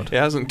Inner World? It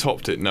hasn't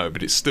topped it, no,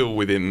 but it's still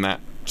within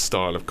that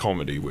style of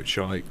comedy, which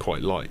I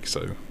quite like,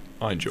 so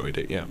I enjoyed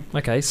it, yeah.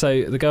 Okay,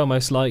 so The Girl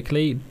Most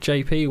Likely.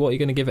 JP, what are you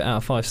going to give it out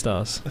of 5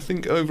 stars? I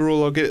think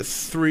overall I'll get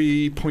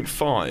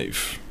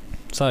 3.5.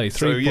 So 3.5.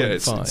 So yeah,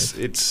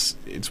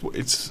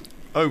 it's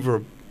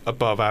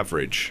above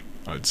average.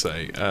 I would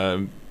say,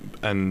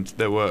 and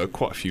there were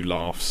quite a few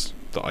laughs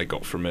that I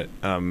got from it.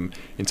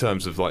 In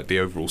terms of like the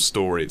overall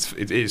story,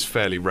 it is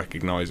fairly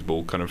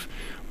recognisable, kind of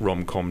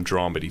rom-com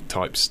dramedy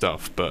type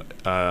stuff, but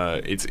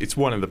it's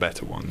one of the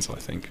better ones, I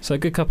think. So a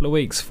good couple of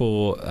weeks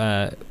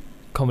for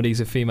comedies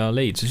with female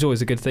leads, which is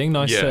always a good thing.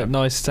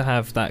 Nice to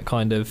have that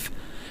kind of.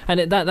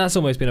 And that's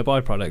almost been a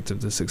byproduct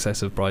of the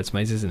success of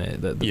Bridesmaids, isn't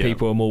it? That the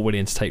people are more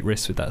willing to take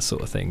risks with that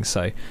sort of thing.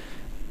 So,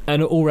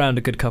 and all round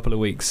a good couple of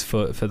weeks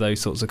for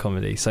those sorts of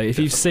comedy. So if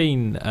you've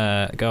seen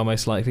Girl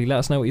Most Likely, let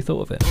us know what you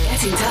thought of it.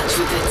 Get in touch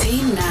with the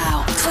team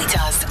now. Tweet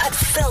us at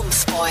Film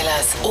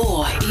Spoilers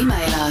or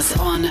email us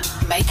on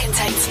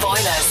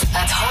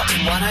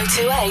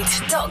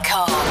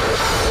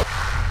makeandtakespoilers@hot1028.com.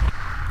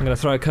 I'm going to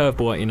throw a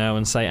curveball at you now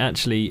and say,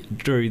 actually,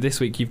 Drew,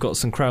 this week you've got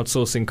some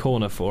crowdsourcing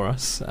corner for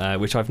us,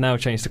 which I've now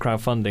changed to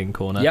crowdfunding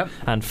corner,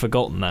 and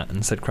forgotten that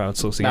and said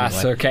crowdsourcing That's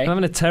anyway. okay. I'm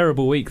having a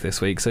terrible week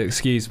this week, so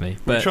excuse me.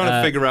 We're But, trying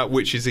to figure out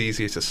which is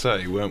easier to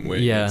say, weren't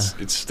we? Yeah.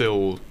 It's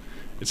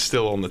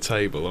still on the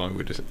table, I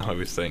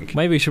would think.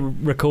 Maybe we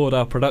should record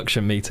our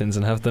production meetings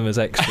and have them as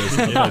extras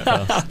in the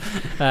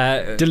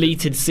podcast.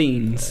 Deleted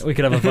scenes. We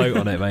could have a vote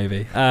on it,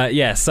 maybe.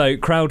 So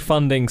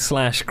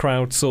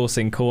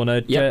crowdfunding/crowdsourcing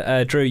corner.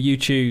 Drew, you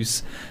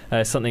choose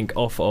something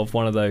off of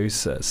one of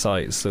those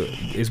sites that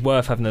is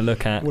worth having a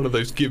look at. One of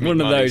those give me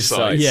money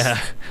sites. Yeah,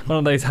 one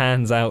of those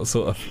hands out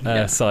sort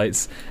of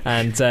sites.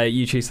 And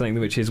you choose something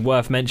which is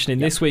worth mentioning.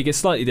 This week it's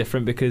slightly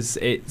different because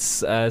it's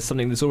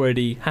something that's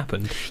already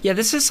happened. Yeah,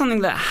 this is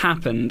something that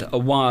happened a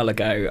while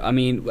ago. I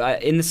mean,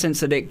 in the sense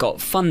that it got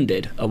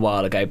funded a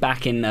while ago,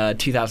 back in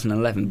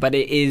 2011, but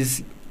it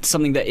is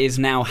something that is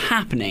now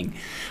happening.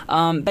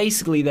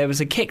 Basically, there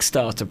was a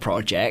Kickstarter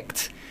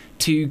project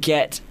to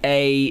get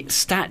a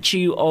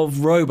statue of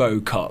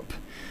RoboCop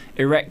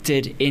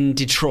erected in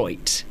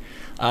Detroit.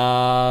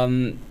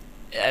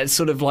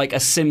 Sort of like a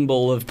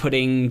symbol of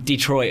putting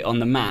Detroit on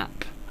the map.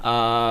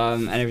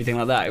 And everything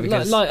like that.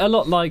 A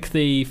lot like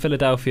the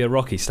Philadelphia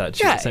Rocky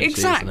statue. Yeah,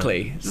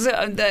 exactly.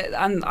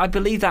 And I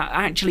believe that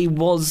actually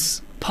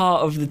was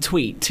part of the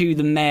tweet to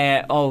the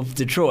mayor of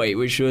Detroit,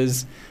 which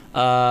was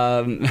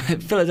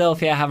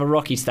Philadelphia have a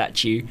Rocky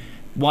statue.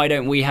 Why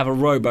don't we have a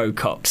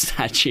RoboCop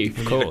statue?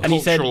 Of course. And he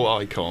said, cultural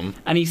icon.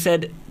 And he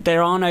said,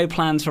 there are no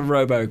plans for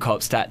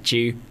RoboCop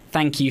statue.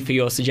 Thank you for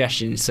your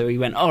suggestions. So he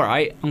went, all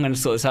right, I'm going to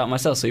sort this out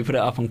myself. So he put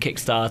it up on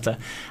Kickstarter,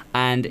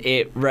 and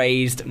it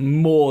raised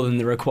more than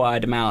the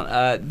required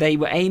amount. They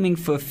were aiming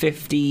for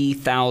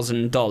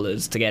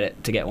 $50,000 to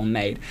get one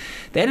made.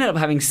 They ended up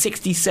having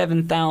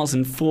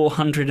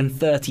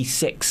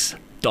 $67,436.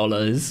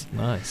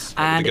 Nice.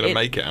 What are they going to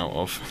make it out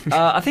of?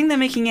 I think they're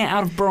making it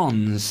out of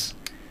bronze,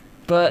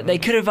 but they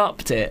could have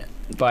upped it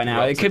by now.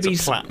 Right, it could be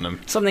platinum.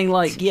 Something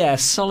like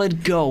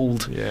solid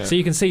gold. Yeah. So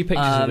you can see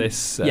pictures of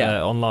this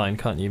online,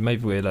 can't you?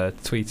 Maybe we'll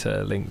tweet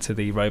a link to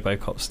the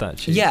RoboCop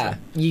statue. Yeah,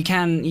 you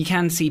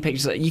can see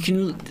pictures. You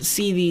can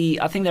see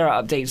I think there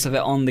are updates of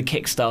it on the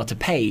Kickstarter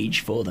page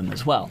for them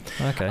as well.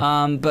 Okay.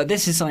 But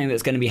this is something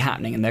that's going to be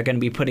happening, and they're going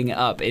to be putting it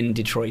up in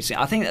Detroit.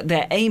 I think that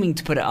they're aiming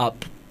to put it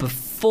up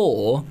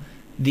before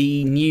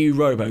the new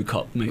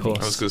RoboCop movie. I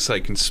was going to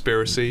say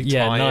conspiracy.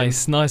 Yeah,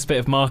 nice bit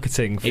of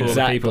marketing for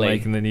the people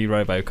making the new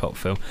RoboCop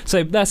film.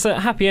 So that's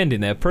a happy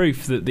ending there,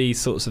 proof that these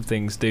sorts of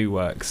things do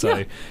work.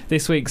 So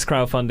this week's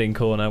crowdfunding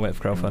corner, went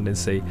for crowdfunding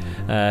C.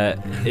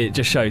 It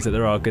just shows that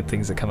there are good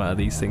things that come out of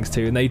these things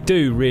too, and they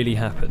do really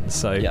happen.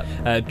 So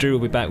Drew will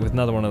be back with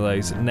another one of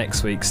those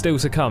next week. Still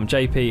to come,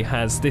 JP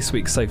has this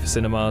week's Sofa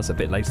Cinemas a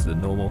bit later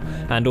than normal,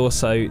 and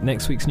also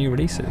next week's new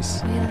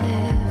releases.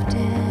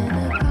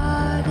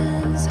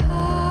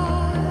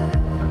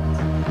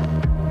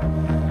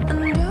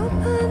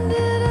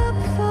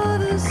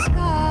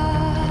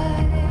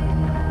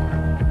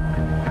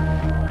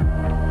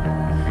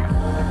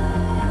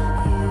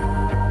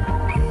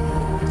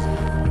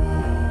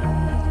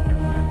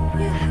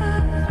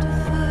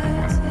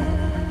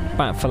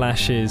 Bat for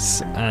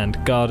Lashes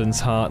and Garden's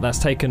Heart. That's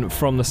taken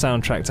from the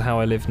soundtrack to How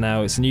I Live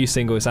Now. It's a new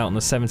single. It's out on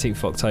the 17th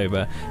of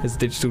October. It's a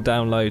digital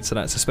download, so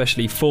that's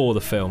especially for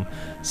the film.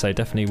 So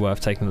definitely worth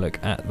taking a look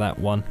at that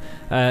one.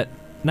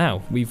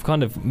 Now, we've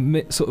kind of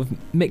sort of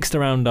mixed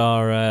around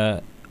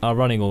our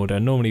running order.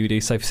 Normally we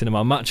do Sofa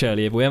Cinema much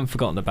earlier, but we haven't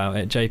forgotten about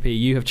it. JP,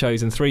 you have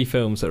chosen 3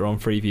 films that are on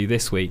Freeview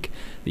this week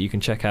that you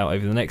can check out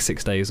over the next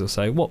 6 days or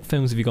so. What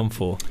films have you gone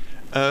for?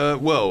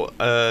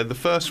 The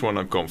first one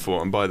I've gone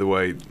for, and by the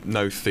way,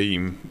 no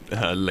theme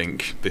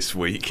link this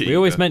week either. We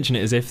always mention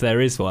it as if there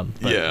is one,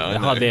 but there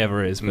hardly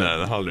ever is. No,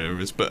 there hardly ever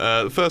is.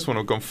 But the first one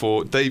I've gone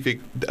for,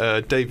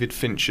 David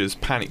Fincher's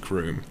Panic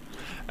Room.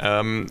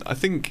 I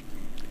think,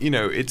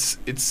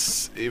 it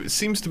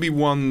seems to be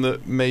one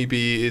that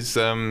maybe is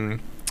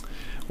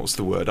what's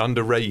the word?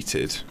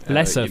 Underrated.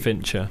 Lesser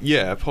Fincher.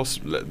 Yeah,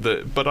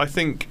 possibly. But I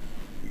think,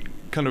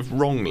 kind of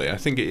wrongly, I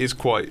think it is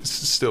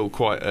still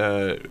quite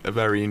a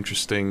very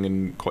interesting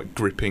and quite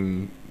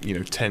gripping,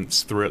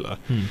 tense thriller.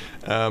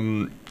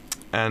 And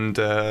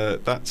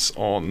that's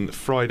on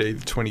Friday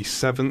the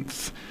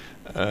 27th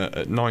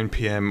at 9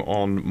 p.m.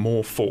 on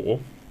More 4.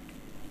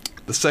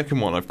 The second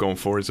one I've gone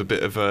for is a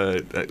bit of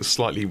a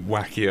slightly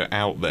wackier,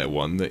 out there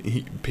one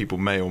that people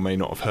may or may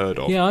not have heard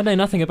of. Yeah, I know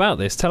nothing about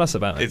this. Tell us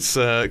about it. It's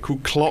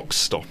called Clock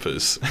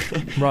Stoppers.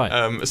 Right.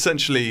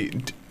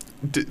 Essentially,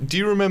 do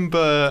you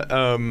remember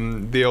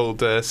the old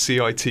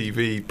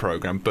CITV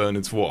program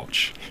Bernard's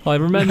Watch? I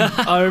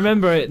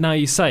remember it now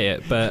you say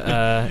it,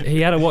 but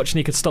he had a watch and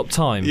he could stop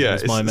time. Yeah,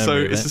 was my memory so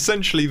of it's it.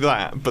 essentially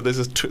that, but there's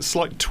a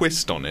slight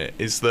twist on it.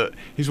 Is that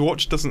his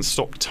watch doesn't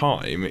stop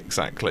time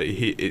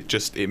exactly?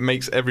 It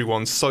makes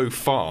everyone so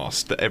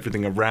fast that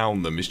everything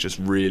around them is just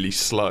really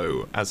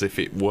slow, as if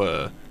it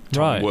were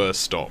time were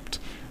stopped.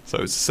 So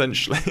it's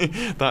essentially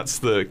that's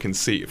the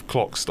conceit of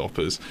Clock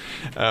Stoppers.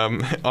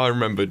 I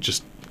remember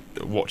just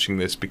watching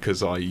this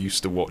because I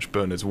used to watch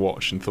Bernard's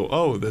Watch and thought,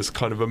 oh,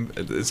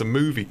 there's a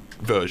movie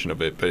version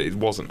of it, but it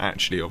wasn't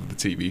actually of the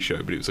TV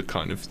show, but it was a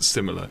kind of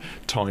similar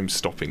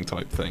time-stopping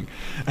type thing.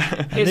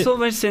 It's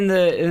almost in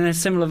a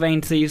similar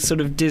vein to these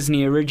sort of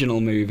Disney original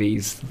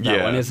movies,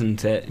 that one,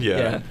 isn't it?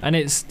 Yeah. And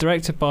it's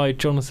directed by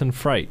Jonathan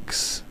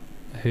Frakes,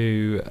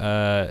 who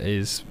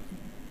is...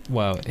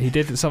 Well, he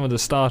did some of the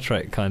Star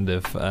Trek kind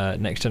of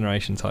Next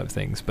Generation type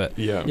things, but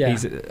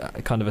he's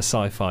kind of a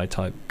sci-fi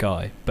type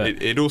guy.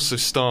 But it also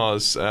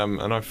stars,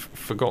 and I've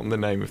forgotten the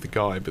name of the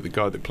guy, but the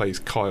guy that plays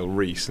Kyle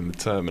Reese in The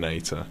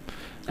Terminator.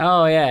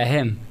 Oh yeah,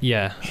 him.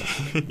 Yeah,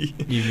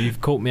 you've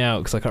caught me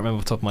out because I can't remember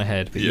off the top of my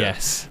head. But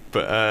yes.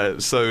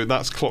 But so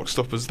that's Clock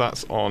Stoppers.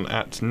 That's on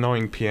at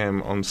 9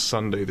 p.m. on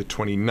Sunday the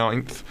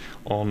 29th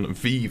on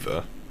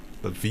Viva,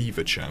 the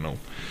Viva channel.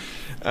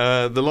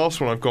 The last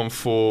one I've gone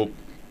for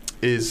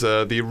is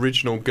the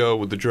original Girl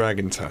with the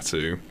Dragon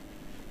Tattoo,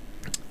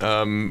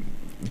 the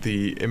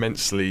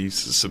immensely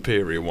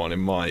superior one in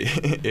my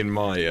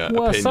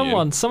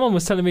opinion. Someone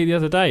was telling me the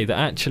other day that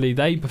actually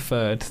they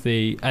preferred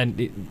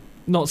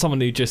not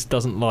someone who just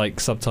doesn't like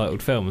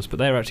subtitled films, but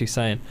they were actually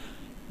saying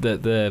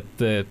that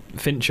the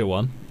Fincher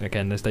one,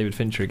 again, there's David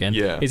Fincher again,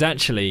 is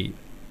actually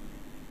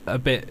a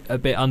bit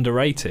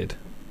underrated.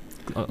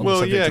 On the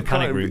subject of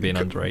Panic Room being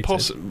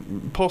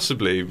underrated,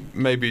 possibly,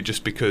 maybe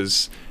just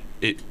because.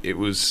 It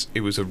was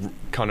a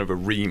kind of a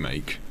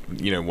remake,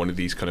 one of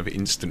these kind of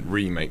instant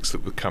remakes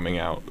that were coming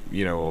out,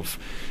 of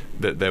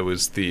that there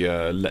was the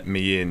Let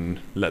Me In,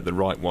 Let the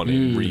Right One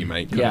In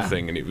remake kind of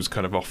thing, and it was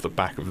kind of off the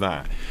back of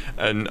that.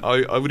 And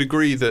I would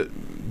agree that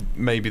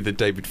maybe the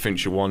David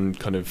Fincher one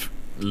kind of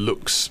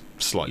looks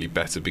slightly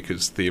better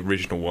because the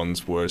original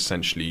ones were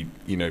essentially,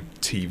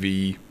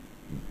 TV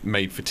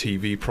made for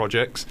TV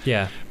projects.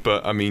 Yeah.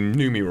 But I mean,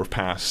 Noomi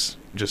Rapace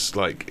just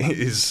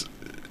is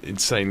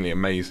insanely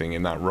amazing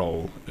in that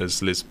role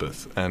as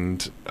Lisbeth,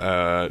 and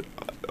I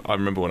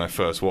remember when I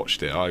first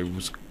watched it, I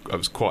was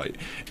quite,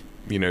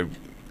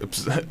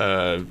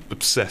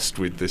 obsessed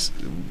with this,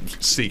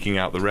 seeking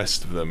out the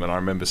rest of them, and I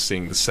remember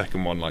seeing the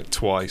second one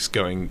twice,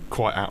 going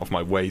quite out of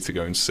my way to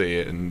go and see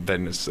it, and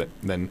then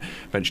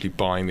eventually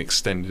buying the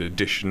extended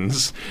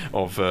editions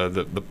of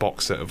the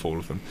box set of all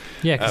of them.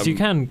 Yeah, because you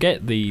can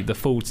get the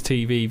full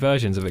TV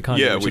versions of it, can't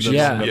you? Which is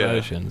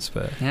versions,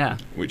 but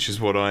which is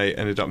what I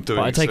ended up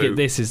doing. But I take it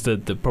this is the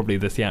probably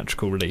the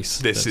theatrical release.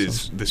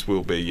 This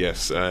will be,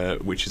 yes,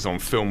 which is on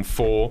Film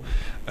 4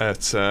 at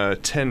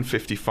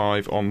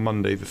 10:55 on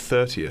Monday the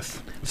 30th.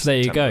 So there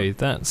you go.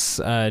 That's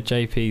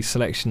JP's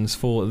selections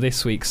for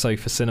this week's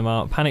Sofa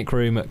Cinema: Panic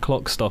Room,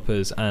 Clock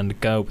Stoppers, and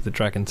Girl with the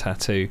Dragon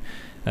Tattoo.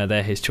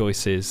 They're his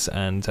choices,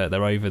 and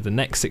they're over the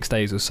next 6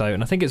 days or so.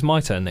 And I think it's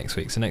my turn next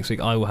week. So next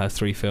week I will have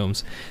 3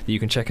 films that you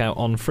can check out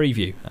on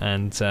Freeview,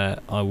 and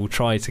I will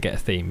try to get a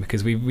theme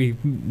because we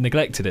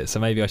neglected it. So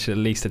maybe I should at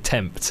least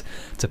attempt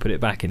to put it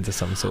back into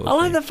some sort of I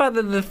like theme. the fact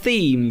that the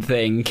theme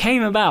thing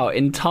came about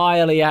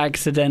entirely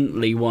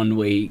accidentally one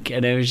week,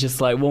 and it was just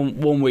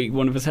one week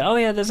one of us said, oh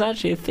yeah, there's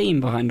actually a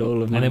theme behind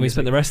all of them. And then we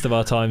spent the rest of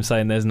our time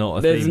saying there's not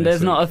a theme.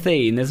 There's not a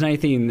theme. There's no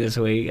theme this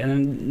week.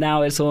 And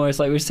now it's almost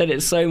like we've said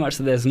it so much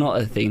that there's not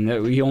a theme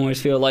that we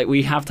almost feel like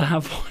we have to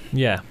have one.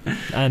 Yeah.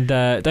 And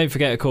don't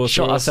forget, of course,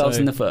 shot ourselves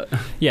in the foot.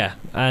 Yeah.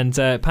 And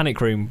Panic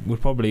Room would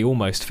probably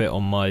almost fit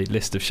on my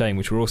list of shame,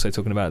 which we're also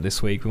talking about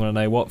this week. We want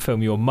to know what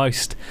film you're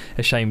most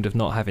ashamed of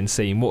not having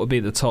seen. What would be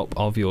at the top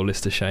of your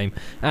list of shame?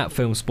 At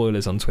Film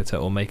Spoilers on Twitter,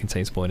 or May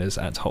Contain Spoilers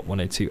at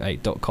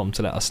hot1028.com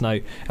to let us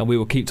know. And we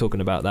will keep talking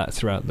about that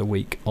throughout the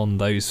week on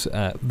those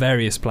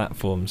various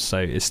platforms. So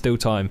it's still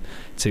time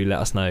to let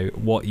us know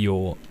what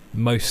your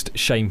most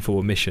shameful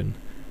omission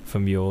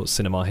from your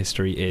cinema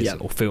history is,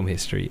 or film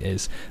history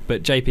is.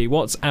 But JP,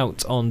 what's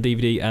out on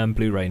DVD and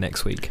Blu-ray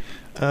next week?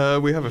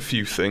 We have a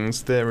few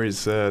things. There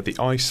is The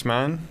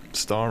Iceman,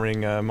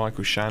 starring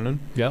Michael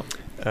Shannon. Yep.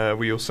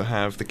 We also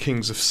have The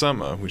Kings of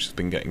Summer, which has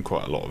been getting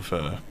quite a lot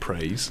of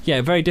praise. Yeah,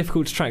 very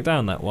difficult to track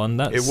down, that one.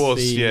 It was,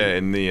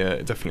 in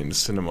the definitely in the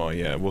cinema.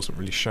 Yeah, it wasn't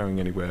really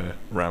showing anywhere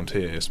around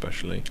here,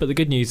 especially. But the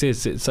good news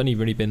is it's only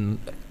really been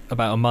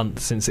about a month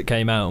since it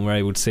came out, and we're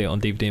able to see it on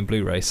DVD and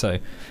Blu-ray. So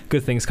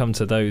good things come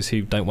to those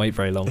who don't wait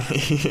very long.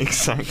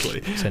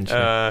 Exactly.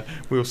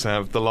 We also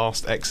have The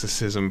Last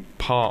Exorcism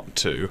Part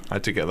 2. I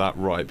had to get that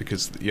right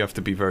because you have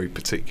to be very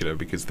particular,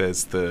 because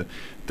there's the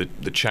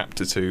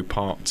Chapter 2,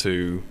 Part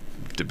 2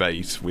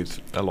 debate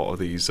with a lot of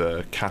these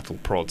cattle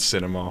prod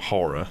cinema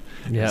horror.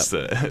 Yep.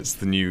 It's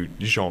the new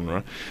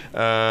genre.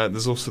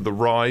 There's also The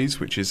Rise,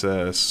 which is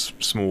a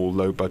small,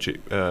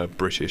 low-budget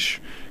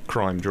British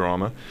crime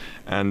drama.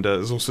 And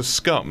there's also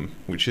Scum,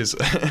 which is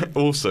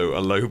also a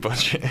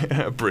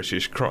low-budget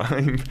British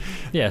crime.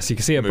 Yeah, so you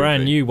can see a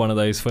brand new one of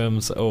those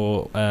films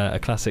or a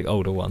classic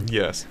older one.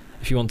 Yes.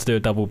 If you want to do a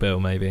double bill,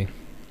 maybe.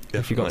 Definitely.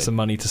 If you've got some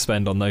money to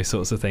spend on those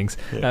sorts of things.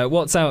 Yeah.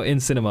 What's out in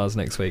cinemas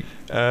next week?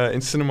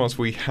 In cinemas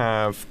we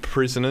have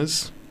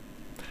Prisoners.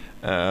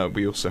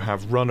 We also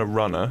have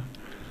Runner.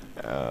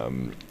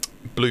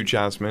 Blue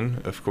Jasmine,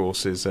 of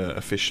course, is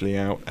officially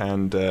out,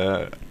 and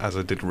as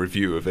I did a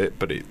review of it,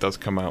 but it does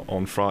come out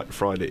on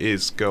Friday,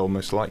 is Girl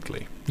Most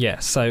Likely. Yeah,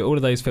 so all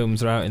of those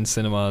films are out in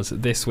cinemas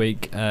this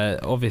week.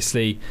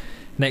 Obviously,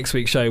 next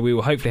week's show we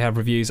will hopefully have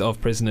reviews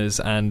of Prisoners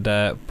and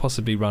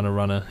possibly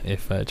Runner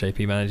if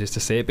JP manages to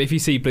see it. But if you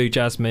see Blue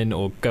Jasmine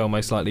or Girl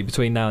Most Likely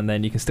between now and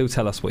then, you can still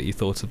tell us what you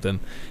thought of them,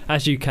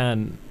 as you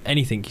can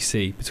anything you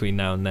see between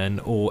now and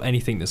then, or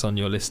anything that's on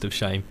your list of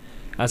shame.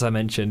 As I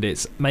mentioned,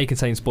 it's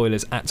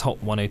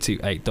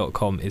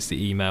maycontainspoilers@hot1028.com is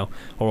the email,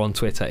 or on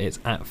Twitter it's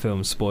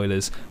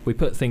 @filmspoilers. We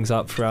put things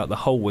up throughout the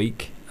whole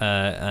week,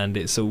 and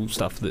it's all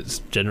stuff that's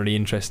generally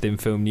interesting,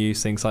 film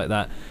news, things like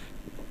that.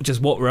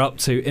 Just what we're up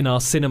to in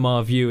our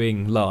cinema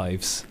viewing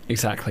lives.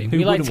 Exactly.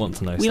 Who wouldn't want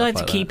to know We stuff like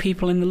to keep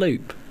people in the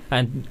loop.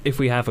 And if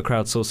we have a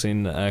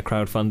crowdsourcing,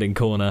 crowdfunding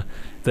corner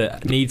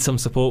that needs some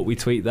support, we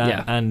tweet that.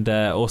 Yeah. And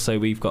also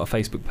we've got a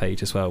Facebook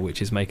page as well,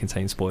 which is May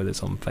Contain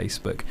Spoilers on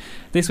Facebook.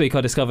 This week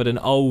I discovered an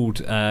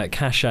old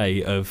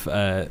cache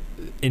of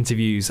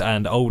interviews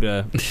and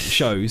older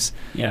shows.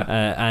 Yeah.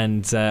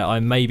 And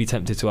I may be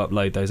tempted to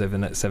upload those over the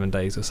next 7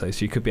 days or so.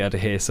 So you could be able to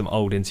hear some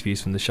old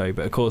interviews from the show.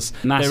 But of course,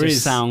 massive there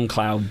is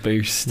SoundCloud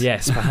boost.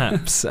 Yes,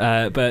 perhaps.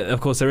 But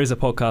of course, there is a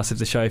podcast of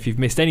the show. If you've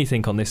missed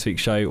anything on this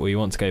week's show, or you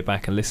want to go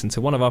back and listen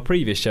to one of our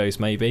previous shows,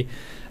 maybe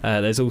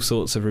there's all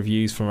sorts of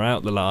reviews from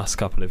throughout the last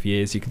couple of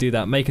years. You can do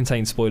that. May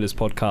Contain Spoilers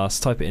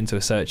podcast. Type it into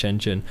a search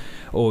engine,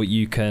 or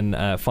you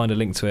can find a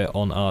link to it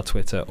on our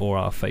Twitter or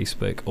our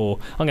Facebook. Or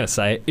I'm going to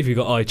say it, if you've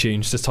got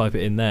iTunes, just type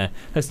it in there.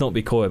 Let's not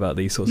be coy about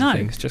these sorts of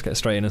things. Just get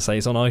straight in and say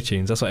it's on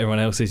iTunes. That's what everyone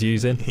else is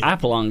using.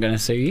 Apple aren't going to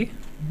sue you.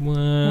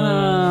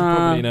 Well,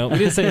 probably not. We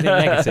didn't say anything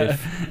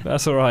negative.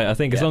 That's all right. I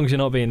think as long as you're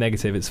not being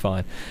negative, it's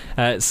fine.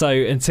 So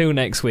until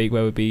next week,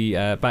 where we'll be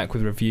back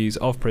with reviews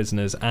of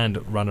Prisoners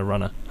and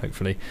Runner,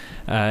 hopefully.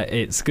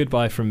 It's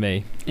goodbye from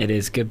me. It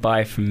is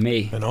goodbye from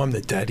me. And I'm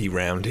the daddy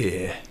round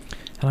here.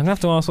 And I'm going to have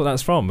to ask what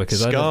that's from,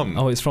 because Scum.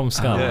 it's from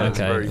Scum. Yeah, okay. it's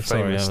a very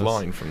famous Sorry,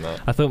 line from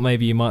that. I thought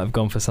maybe you might have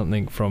gone for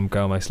something from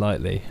Girl Most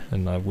Likely,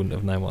 and I wouldn't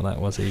have known what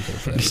that was either.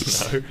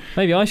 No.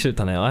 Maybe I should have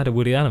done it. I had a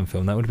Woody Allen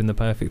film. That would have been the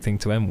perfect thing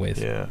to end with.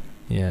 Yeah.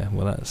 Yeah,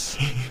 well, that was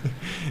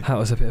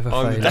a bit of a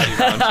I'm the failure. daddy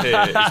round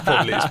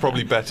here. It's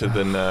probably better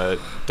than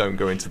Don't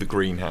Go Into the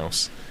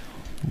Greenhouse.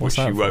 What's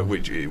that from?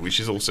 Which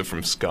is also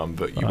from Scum,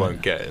 but you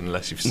won't get it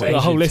unless you've seen The it.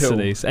 whole list of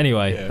these.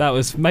 Anyway, Yeah. that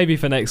was maybe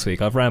for next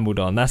week. I've rambled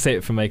on. That's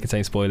it from May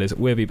Contain Spoilers.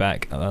 We'll be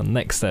back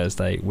next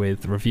Thursday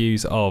with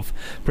reviews of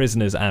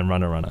Prisoners and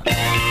Runner.